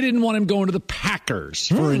 And they didn't want him going to the Packers,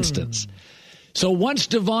 for instance. So once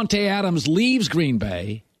Devontae Adams leaves Green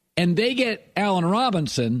Bay and they get Allen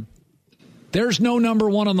Robinson, there's no number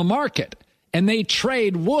 1 on the market. And they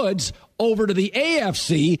trade Woods over to the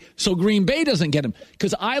AFC so Green Bay doesn't get him.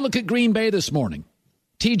 Because I look at Green Bay this morning.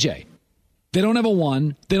 TJ, they don't have a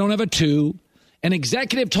 1. They don't have a 2. An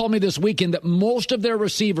executive told me this weekend that most of their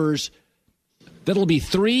receivers that'll be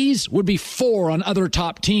threes would be 4 on other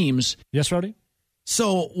top teams. Yes, Rowdy?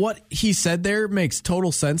 So what he said there makes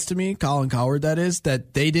total sense to me, Colin Cowherd, that is,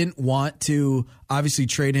 that they didn't want to obviously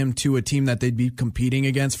trade him to a team that they'd be competing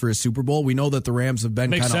against for a Super Bowl. We know that the Rams have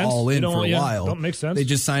been kind of all in for a while. Don't make sense. They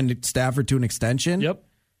just signed Stafford to an extension. Yep.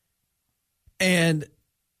 And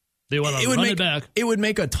they want to run it back. It would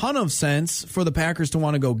make a ton of sense for the Packers to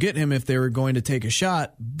want to go get him if they were going to take a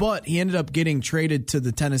shot, but he ended up getting traded to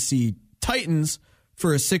the Tennessee Titans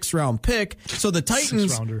for a 6th-round pick. So the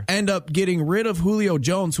Titans end up getting rid of Julio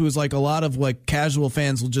Jones, who is like a lot of like casual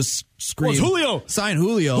fans will just scream, Julio! Sign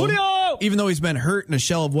Julio! Julio! Even though he's been hurt in a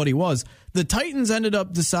shell of what he was. The Titans ended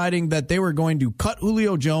up deciding that they were going to cut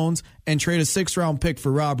Julio Jones and trade a 6th-round pick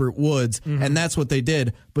for Robert Woods, and that's what they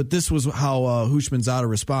did. But this was how Houshmandzadeh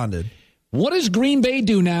responded. What does Green Bay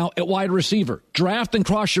do now at wide receiver? Draft and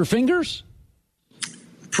cross your fingers?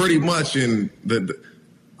 Pretty much.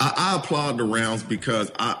 I applaud the Rams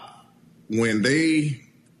because when they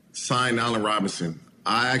signed Allen Robinson,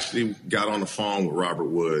 I actually got on the phone with Robert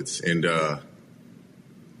Woods, and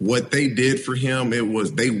what they did for him, it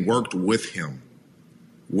was they worked with him.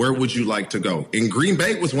 Where would you like to go? And Green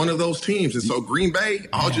Bay was one of those teams. And so Green Bay,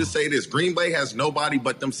 I'll just say this, Green Bay has nobody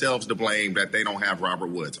but themselves to blame that they don't have Robert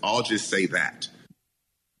Woods. I'll just say that.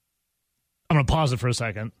 I'm going to pause it for a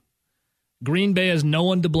second. Green Bay has no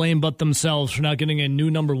one to blame but themselves for not getting a new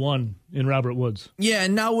number 1 in Robert Woods. Yeah,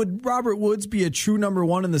 and now would Robert Woods be a true number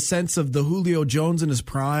 1 in the sense of the Julio Jones in his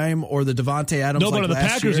prime or the Devontae Adams? No, but the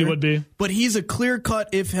Packers he would be. But he's a clear-cut,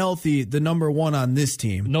 if healthy, the number 1 on this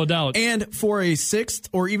team. No doubt. And for a 6th,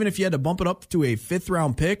 or even if you had to bump it up to a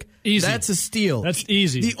 5th-round pick, easy. That's a steal. That's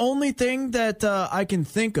easy. The only thing that I can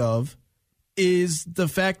think of is the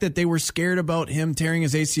fact that they were scared about him tearing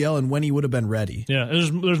his ACL and when he would have been ready. Yeah,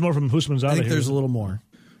 there's more from Houshmandzadeh. I think there's a little more.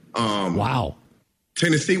 Wow.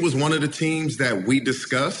 Tennessee was one of the teams that we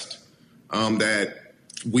discussed that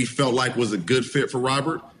we felt like was a good fit for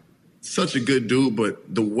Robert. Such a good dude,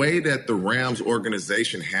 but the way that the Rams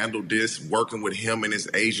organization handled this, working with him and his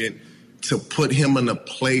agent to put him in a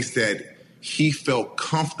place that he felt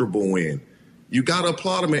comfortable in, you got to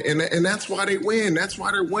applaud them, and that's why they win. That's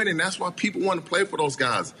why they're winning. That's why people want to play for those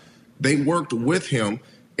guys. They worked with him,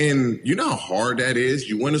 and you know how hard that is.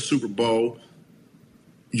 You win a Super Bowl.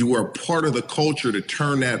 You are part of the culture to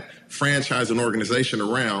turn that franchise and organization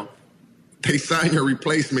around. They sign your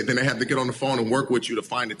replacement, then they have to get on the phone and work with you to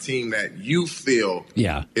find a team that you feel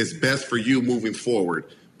is best for you moving forward.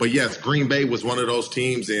 But, yes, Green Bay was one of those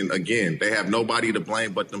teams, and, again, they have nobody to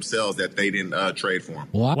blame but themselves that they didn't trade for him.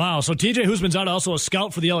 Wow, so TJ Houshmandzadeh also a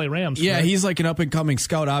scout for the LA Rams. Yeah, right? he's like an up-and-coming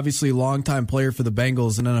scout, obviously longtime player for the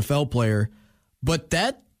Bengals, an NFL player. But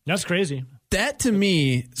that's crazy. That, to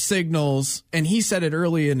me, signals, and he said it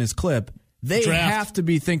early in his clip, they have to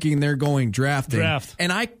be thinking they're going drafting.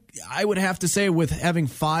 And I would have to say with having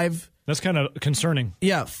 5... That's kind of concerning.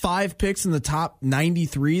 Yeah, 5 picks in the top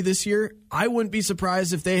 93 this year. I wouldn't be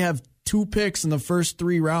surprised if they have 2 picks in the first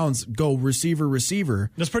 3 rounds go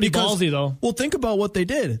receiver. That's pretty ballsy, though. Well, think about what they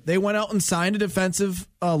did. They went out and signed a defensive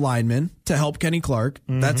lineman to help Kenny Clark.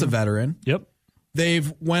 Mm-hmm. That's a veteran. Yep.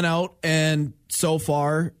 They've went out and so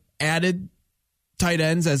far added tight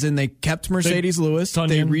ends, as in they kept Mercedes Lewis.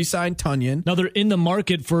 They re-signed Tunyon. Now they're in the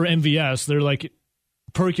market for MVS. They're like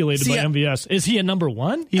percolated by MVS. Is he a number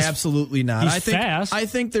 1? He's absolutely not. He's fast. I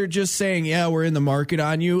think they're just saying, yeah, we're in the market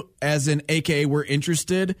on you, as in, AKA, we're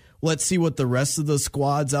interested. Let's see what the rest of the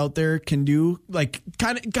squads out there can do. Like,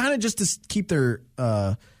 kind of just to keep their,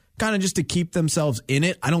 just to keep themselves in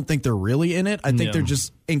it. I don't think they're really in it. I think they're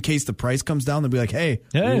just, in case the price comes down, they'll be like, hey,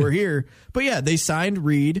 we're here. But yeah, they signed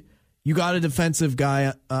Reed. You got a defensive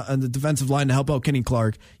guy on the defensive line to help out Kenny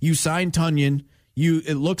Clark. You signed Tunyon.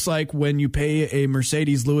 It looks like when you pay a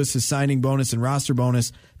Mercedes Lewis his signing bonus and roster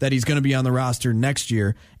bonus that he's going to be on the roster next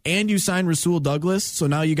year. And you signed Rasul Douglas, so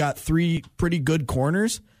now you got 3 pretty good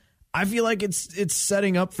corners. I feel like it's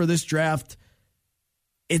setting up for this draft.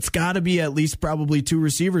 It's got to be at least probably 2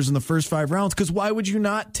 receivers in the first 5 rounds, because why would you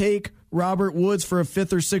not take Robert Woods for a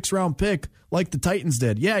 5th or 6th round pick like the Titans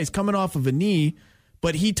did? Yeah, he's coming off of a knee,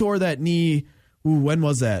 but he tore that knee, when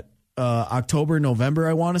was that? October, November,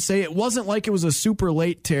 I want to say. It wasn't like it was a super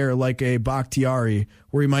late tear like a Bakhtiari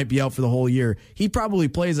where he might be out for the whole year. He probably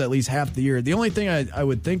plays at least half the year. The only thing I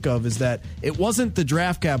would think of is that it wasn't the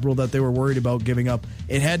draft capital that they were worried about giving up.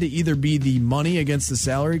 It had to either be the money against the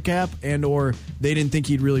salary cap and or they didn't think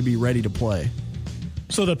he'd really be ready to play.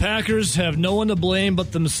 So the Packers have no one to blame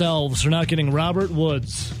but themselves for not getting Robert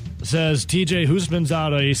Woods, says TJ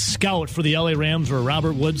Houshmandzadeh, a scout for the LA Rams where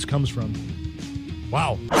Robert Woods comes from.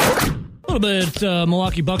 Wow. A little bit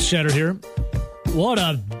Milwaukee Bucks chatter here. What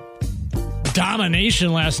a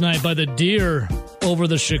domination last night by the Deer over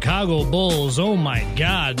the Chicago Bulls. Oh, my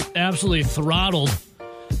God. Absolutely throttled.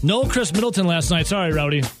 No Chris Middleton last night. Sorry,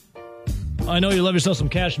 Rowdy. I know you love yourself some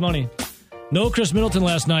cash money. No Chris Middleton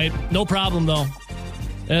last night. No problem, though.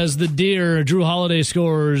 As the Deer, Drew Holiday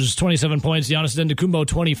scores 27 points. Giannis Antetokounmpo,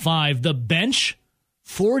 25. The bench,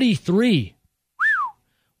 43.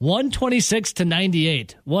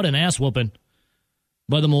 126-98. What an ass whooping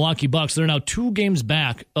by the Milwaukee Bucks. They're now 2 games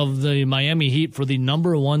back of the Miami Heat for the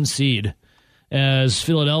number 1 seed. As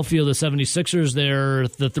Philadelphia, the 76ers, they're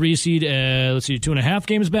the 3 seed, 2.5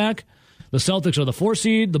 games back. The Celtics are the 4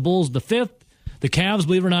 seed. The Bulls, the 5th. The Cavs,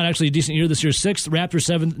 believe it or not, actually a decent year this year, 6th. Raptors,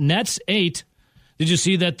 7th. Nets, 8th. Did you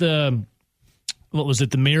see that the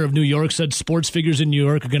mayor of New York said sports figures in New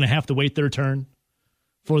York are going to have to wait their turn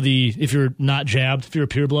for if you're not jabbed, if you're a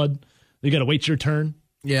pureblood, you got to wait your turn?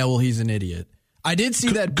 Yeah, well, he's an idiot. I did see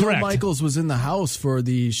that Bill Correct. Michaels was in the house for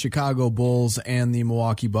the Chicago Bulls and the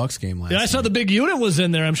Milwaukee Bucks game last night. I saw the big unit was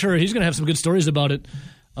in there. I'm sure he's going to have some good stories about it.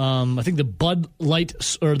 I think the Bud Light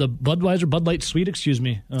Sweet, excuse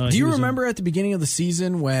me. Do you remember at the beginning of the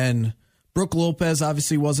season when Brook Lopez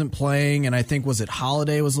obviously wasn't playing, and I think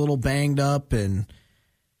Holiday was a little banged up, and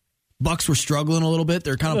Bucks were struggling a little bit.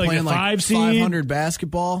 They're kind of playing like 500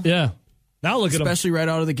 basketball. Yeah. Now look at them. Especially right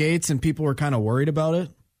out of the gates, and people were kind of worried about it.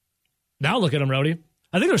 Now look at them, Rowdy.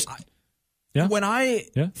 I think there's... Yeah. When I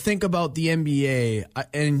think about the NBA,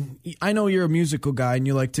 and I know you're a musical guy and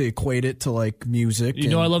you like to equate it to like music. You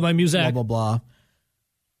know I love my music. Blah, blah, blah.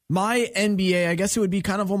 My NBA, I guess it would be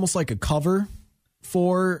kind of almost like a cover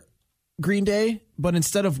for Green Day, but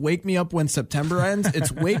instead of Wake Me Up When September Ends,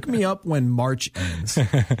 it's Wake Me Up When March Ends.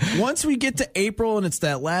 Once we get to April and it's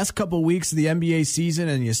that last couple weeks of the NBA season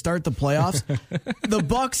and you start the playoffs, the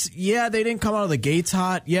Bucks, they didn't come out of the gates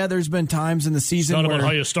hot. Yeah, there's been times in the season it's not where about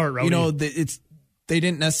how you start, Rowdy. They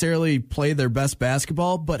didn't necessarily play their best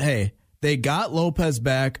basketball, but hey, they got Lopez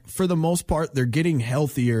back. For the most part, they're getting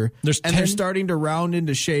healthier. They're starting to round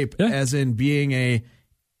into shape, as in being a...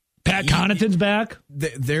 Pat Connaughton's back.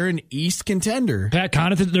 They're an East contender. Pat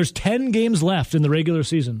Connaughton, there's 10 games left in the regular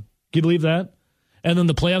season. Can you believe that? And then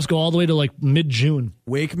the playoffs go all the way to like mid-June.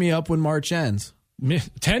 Wake me up when March ends.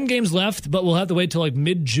 10 games left, but we'll have to wait till like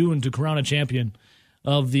mid-June to crown a champion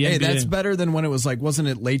of the NBA. Hey, that's better than when it was like, wasn't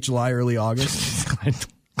it late July, early August?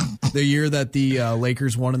 The year that the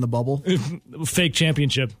Lakers won in the bubble? Fake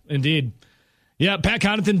championship, indeed. Yeah, Pat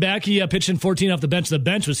Connaughton back. He pitched in 14 off the bench. The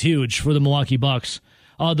bench was huge for the Milwaukee Bucks.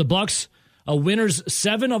 The Bucks, winners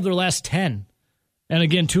 7 of their last 10. And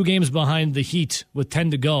again, 2 games behind the Heat with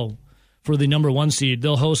 10 to go for the number 1 seed.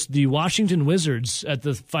 They'll host the Washington Wizards at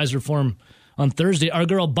the Pfizer Forum on Thursday. Our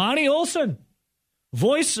girl, Bonnie Olson,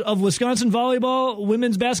 voice of Wisconsin volleyball,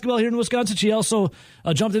 women's basketball here in Wisconsin. She also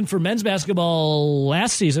jumped in for men's basketball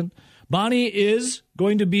last season. Bonnie is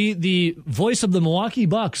going to be the voice of the Milwaukee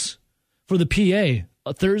Bucks for the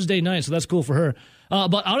PA Thursday night, so that's cool for her.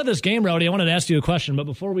 But out of this game, Rowdy, I wanted to ask you a question. But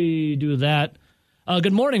before we do that,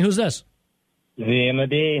 good morning. Who's this?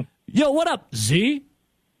 ZMD. Yo, what up, Z?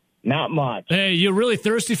 Not much. Hey, you're really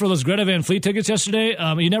thirsty for those Greta Van Fleet tickets yesterday?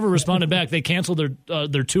 You never responded back. They canceled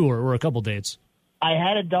their tour or a couple dates. I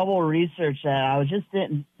had a double research that. I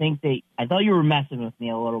didn't think I thought you were messing with me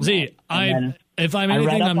a little bit. Z, if I'm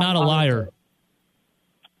anything, I'm not a liar.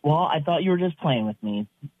 Well, I thought you were just playing with me.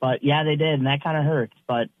 But yeah, they did, and that kind of hurts.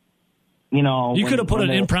 But you could have put an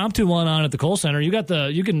impromptu one on at the Kohl Center. You got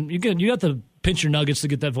the pinch your nuggets to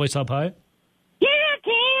get that voice up high. Yeah, I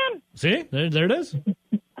can. See, there it is.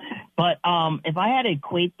 But if I had to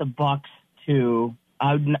equate the Bucks to,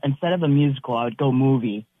 instead of a musical, I would go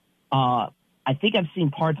movie. I think I've seen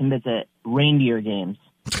parts of it at reindeer games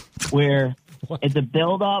where it's a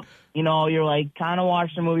build up. You're like kind of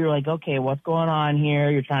watching the movie. You're like, okay, what's going on here?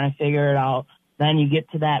 You're trying to figure it out. Then you get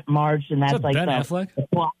to that march, and that's like Ben Affleck? The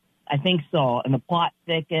plot. I think so. And the plot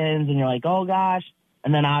thickens, and you're like, oh, gosh.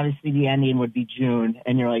 And then obviously the ending would be June,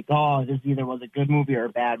 and you're like, oh, this either was a good movie or a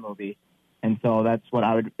bad movie. And so that's what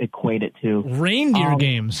I would equate it to. Reindeer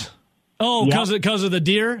games. Oh, because of the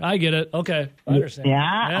deer? I get it. Okay. I understand. Yeah.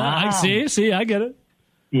 I see, I get it.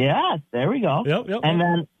 Yeah, there we go. Yep. And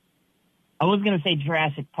then I was going to say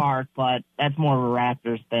Jurassic Park, but that's more of a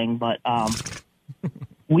Raptors thing. But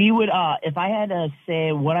we would, if I had to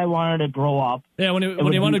say what I wanted to grow up. Yeah, when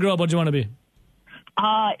you wanted to grow up, what did you want to be?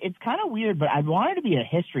 It's kind of weird, but I wanted to be a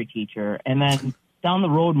history teacher, and then down the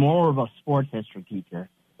road, more of a sports history teacher.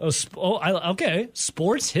 Okay.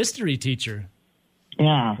 Sports history teacher.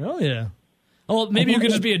 Yeah. Oh, yeah. Oh, maybe you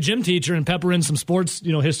could just be a gym teacher and pepper in some sports,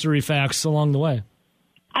 history facts along the way.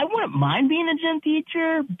 I wouldn't mind being a gym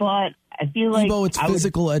teacher, but I feel like Ebo, it's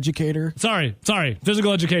physical educator. Sorry,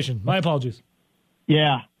 physical education. My apologies.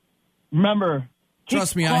 Yeah. Remember,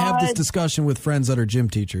 trust me, I have this discussion with friends that are gym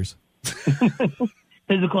teachers.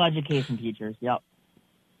 Physical education teachers. Yep.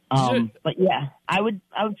 But yeah, I would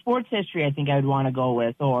sports history. I think I would want to go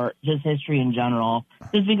with, or just history in general,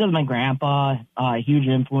 just because my grandpa, a huge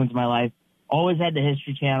influence in my life, always had the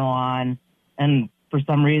History Channel on, and for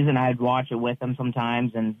some reason I'd watch it with him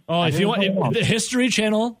sometimes. And if the History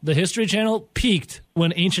Channel peaked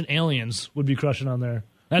when Ancient Aliens would be crushing on there.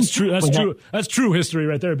 That's true. That's true. That's true history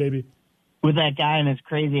right there, baby. With that guy and his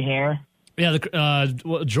crazy hair. Yeah,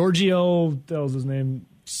 Giorgio. That was his name.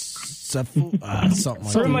 Something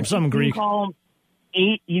like some Greek.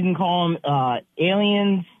 You can call him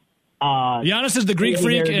aliens. Giannis is the Greek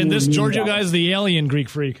freak, and this Giorgio guy is the alien Greek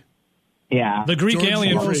freak. Yeah, the Greek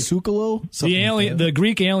alien freak. Sukalo? The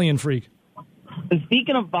Greek alien freak. And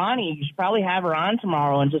speaking of Bonnie, you should probably have her on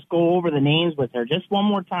tomorrow and just go over the names with her just one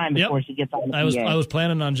more time before she gets on the PA. I was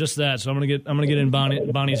planning on just that, so I'm gonna get in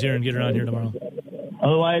Bonnie's here and get her on here tomorrow.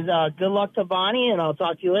 Otherwise, good luck to Bonnie, and I'll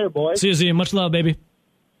talk to you later, boys. See you, Zia. Much love, baby.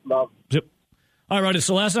 Love. Yep. All right,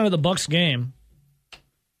 so last night of the Bucks game.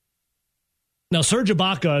 Now, Serge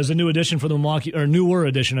Ibaka is a new addition for the newer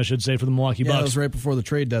addition, I should say, for the Milwaukee Bucks. That was right before the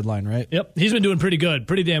trade deadline, right? Yep. He's been doing pretty good.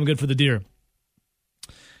 Pretty damn good for the Deer.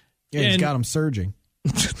 Yeah, he's got him surging.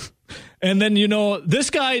 And then, this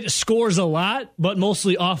guy scores a lot, but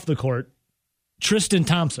mostly off the court. Tristan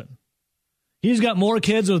Thompson. He's got more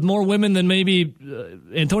kids with more women than maybe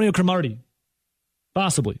Antonio Cromartie.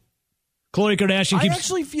 Possibly. Khloe Kardashian I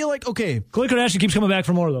actually feel like, Khloe Kardashian keeps coming back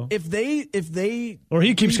for more, though. If they or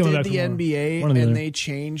he keeps coming back for the more. NBA and they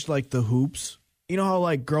changed like the hoops. You know how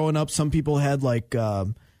like growing up, some people had like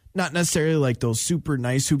not necessarily like those super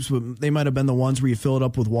nice hoops, but they might have been the ones where you fill it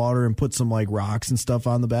up with water and put some like rocks and stuff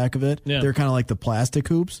on the back of it. Yeah. They're kind of like the plastic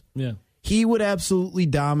hoops. Yeah. He would absolutely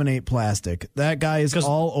dominate plastic. That guy is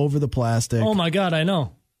all over the plastic. Oh my God, I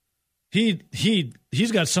know.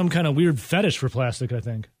 He's got some kind of weird fetish for plastic, I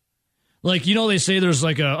think. Like, they say there's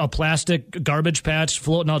like a plastic garbage patch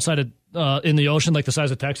floating outside of in the ocean like the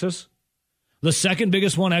size of Texas. The second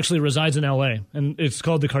biggest one actually resides in L.A., and it's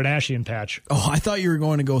called the Kardashian patch. Oh, I thought you were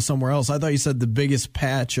going to go somewhere else. I thought you said the biggest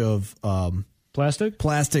patch of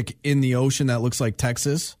plastic in the ocean that looks like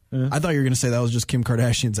Texas. Yeah. I thought you were going to say that was just Kim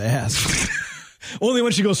Kardashian's ass. Only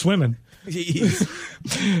when she goes swimming.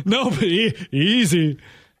 No, but easy.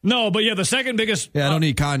 No, but yeah, the second biggest. Yeah, I don't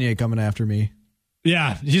need Kanye coming after me.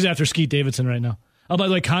 Yeah, he's after Skeet Davidson right now. Oh, by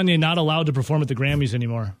the way, Kanye not allowed to perform at the Grammys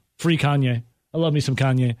anymore. Free Kanye. I love me some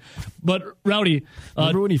Kanye. But, Rowdy.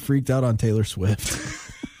 Remember when he freaked out on Taylor Swift?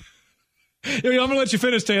 I'm going to let you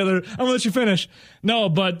finish, Taylor. I'm going to let you finish. No,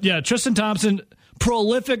 but yeah, Tristan Thompson,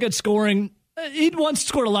 prolific at scoring. He'd once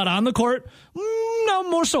scored a lot on the court. No,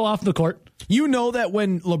 more so off the court. You know that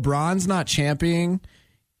when LeBron's not championing,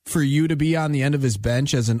 for you to be on the end of his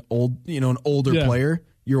bench as an older player,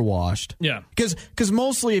 you're washed. Yeah. Because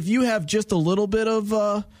mostly if you have just a little bit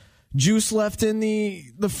of juice left in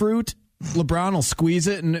the fruit, LeBron will squeeze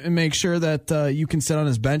it and make sure that you can sit on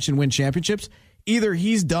his bench and win championships. Either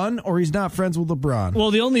he's done or he's not friends with LeBron. Well,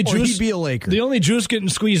 the only juice, he'd be a Laker. The only juice getting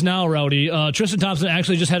squeezed now, Rowdy. Tristan Thompson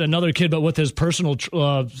actually just had another kid, but with his personal,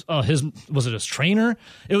 was it his trainer?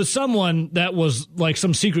 It was someone that was like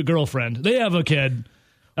some secret girlfriend. They have a kid.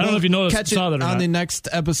 I don't know if you saw that or not. On the next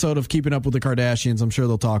episode of Keeping Up with the Kardashians, I'm sure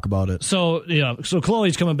they'll talk about it. So, yeah,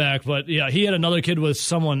 Khloe's coming back, but yeah, he had another kid with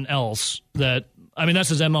someone else that's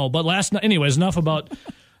his MO. But anyways, enough about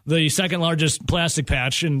the second largest plastic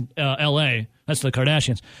patch in L.A. That's the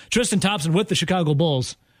Kardashians. Tristan Thompson with the Chicago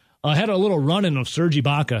Bulls had a little run-in of Serge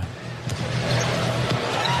Ibaka.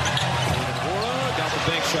 Got the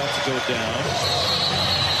bank shot to go down.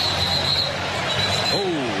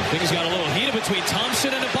 Oh, things got a little heated between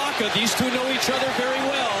Thompson and Ibaka. These two know each other very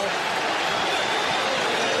well.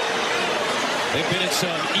 They've been in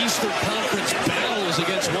some Eastern Conference battles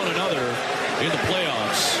against one another in the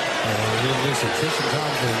playoffs. Listen, Tristan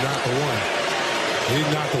Thompson is not the one. He's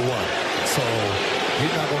not the one. So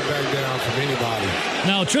he's not going to back down from anybody.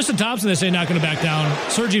 Now, Tristan Thompson, they say, not going to back down.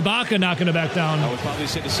 Serge Ibaka, not going to back down. I would probably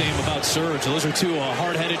say the same about Serge. Those are two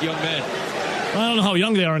hard-headed young men. I don't know how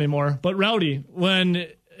young they are anymore. But, Rowdy,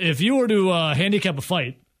 if you were to handicap a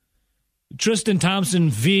fight, Tristan Thompson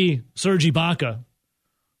v. Serge Ibaka,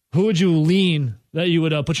 who would you lean that you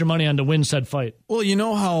would put your money on to win said fight? Well, you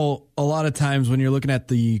know how a lot of times when you're looking at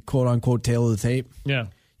the quote-unquote tail of the tape? Yeah.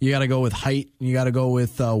 You got to go with height, you got to go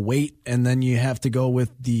with weight, and then you have to go with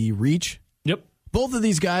the reach. Yep. Both of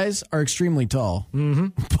these guys are extremely tall. Mm-hmm.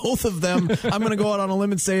 Both of them, I'm going to go out on a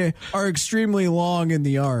limb and say, are extremely long in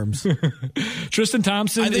the arms. Tristan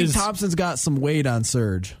Thompson I think Thompson's got some weight on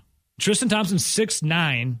Serge. Tristan Thompson's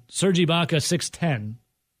 6'9", Serge Ibaka 6'10".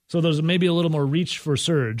 So there's maybe a little more reach for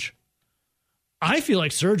Serge. I feel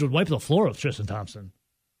like Serge would wipe the floor with Tristan Thompson.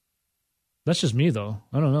 That's just me, though.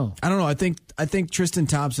 I don't know. I think Tristan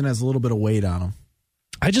Thompson has a little bit of weight on him.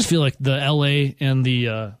 I just feel like the LA and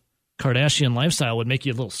the Kardashian lifestyle would make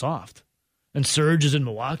you a little soft. And Serge is in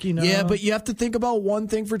Milwaukee now. Yeah, but you have to think about one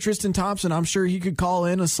thing for Tristan Thompson. I'm sure he could call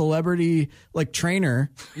in a celebrity like trainer,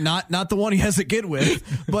 not the one he has a kid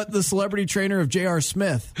with, but the celebrity trainer of J.R.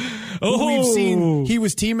 Smith. Who we've seen he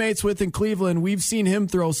was teammates with in Cleveland. We've seen him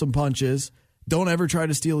throw some punches. Don't ever try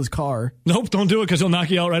to steal his car. Nope, don't do it because he'll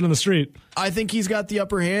knock you out right on the street. I think he's got the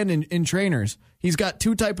upper hand in trainers. He's got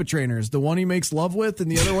two type of trainers. The one he makes love with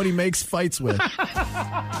and the other one he makes fights with.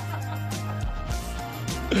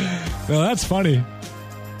 Well, that's funny.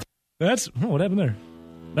 What happened there?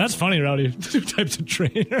 That's funny, Rowdy. Two types of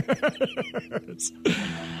trainers.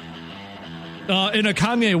 In a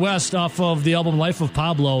Kanye West off of the album Life of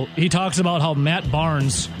Pablo, he talks about how Matt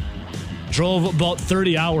Barnes drove about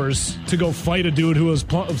 30 hours to go fight a dude who was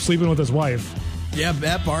sleeping with his wife. Yeah,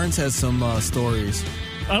 Matt Barnes has some stories.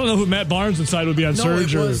 I don't know who Matt Barnes inside would be on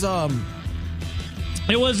Serge. It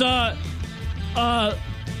was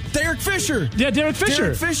Derek Fisher. Yeah, Derek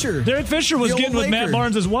Fisher. Derek Fisher was getting with Matt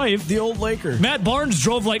Barnes' wife. The old Laker. Matt Barnes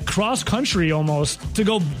drove like cross country almost to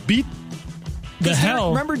go beat the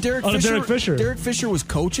hell out of Derek Fisher. Derek Fisher was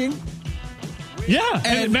coaching. Yeah,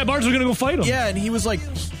 and Matt Barnes was going to go fight him. Yeah, and he was like,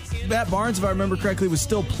 Matt Barnes, if I remember correctly, was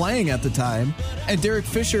still playing at the time. And Derek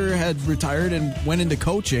Fisher had retired and went into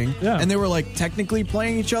coaching. Yeah. And they were like technically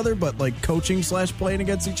playing each other, but like coaching / playing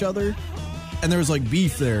against each other. And there was like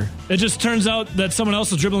beef there. It just turns out that someone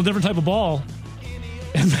else was dribbling a different type of ball.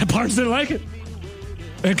 And Matt Barnes didn't like it.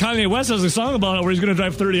 And Kanye West has a song about it where he's going to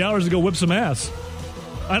drive 30 hours to go whip some ass.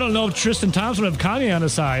 I don't know if Tristan Thompson would have Kanye on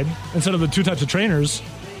his side instead of the two types of trainers.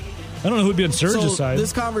 I don't know who'd be on Serge's side.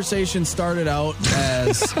 This conversation started out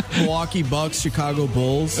as Milwaukee Bucks, Chicago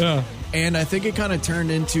Bulls. Yeah. And I think it kind of turned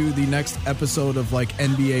into the next episode of like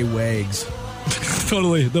NBA Wags.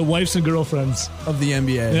 Totally. The wives and girlfriends of the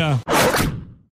NBA. Yeah.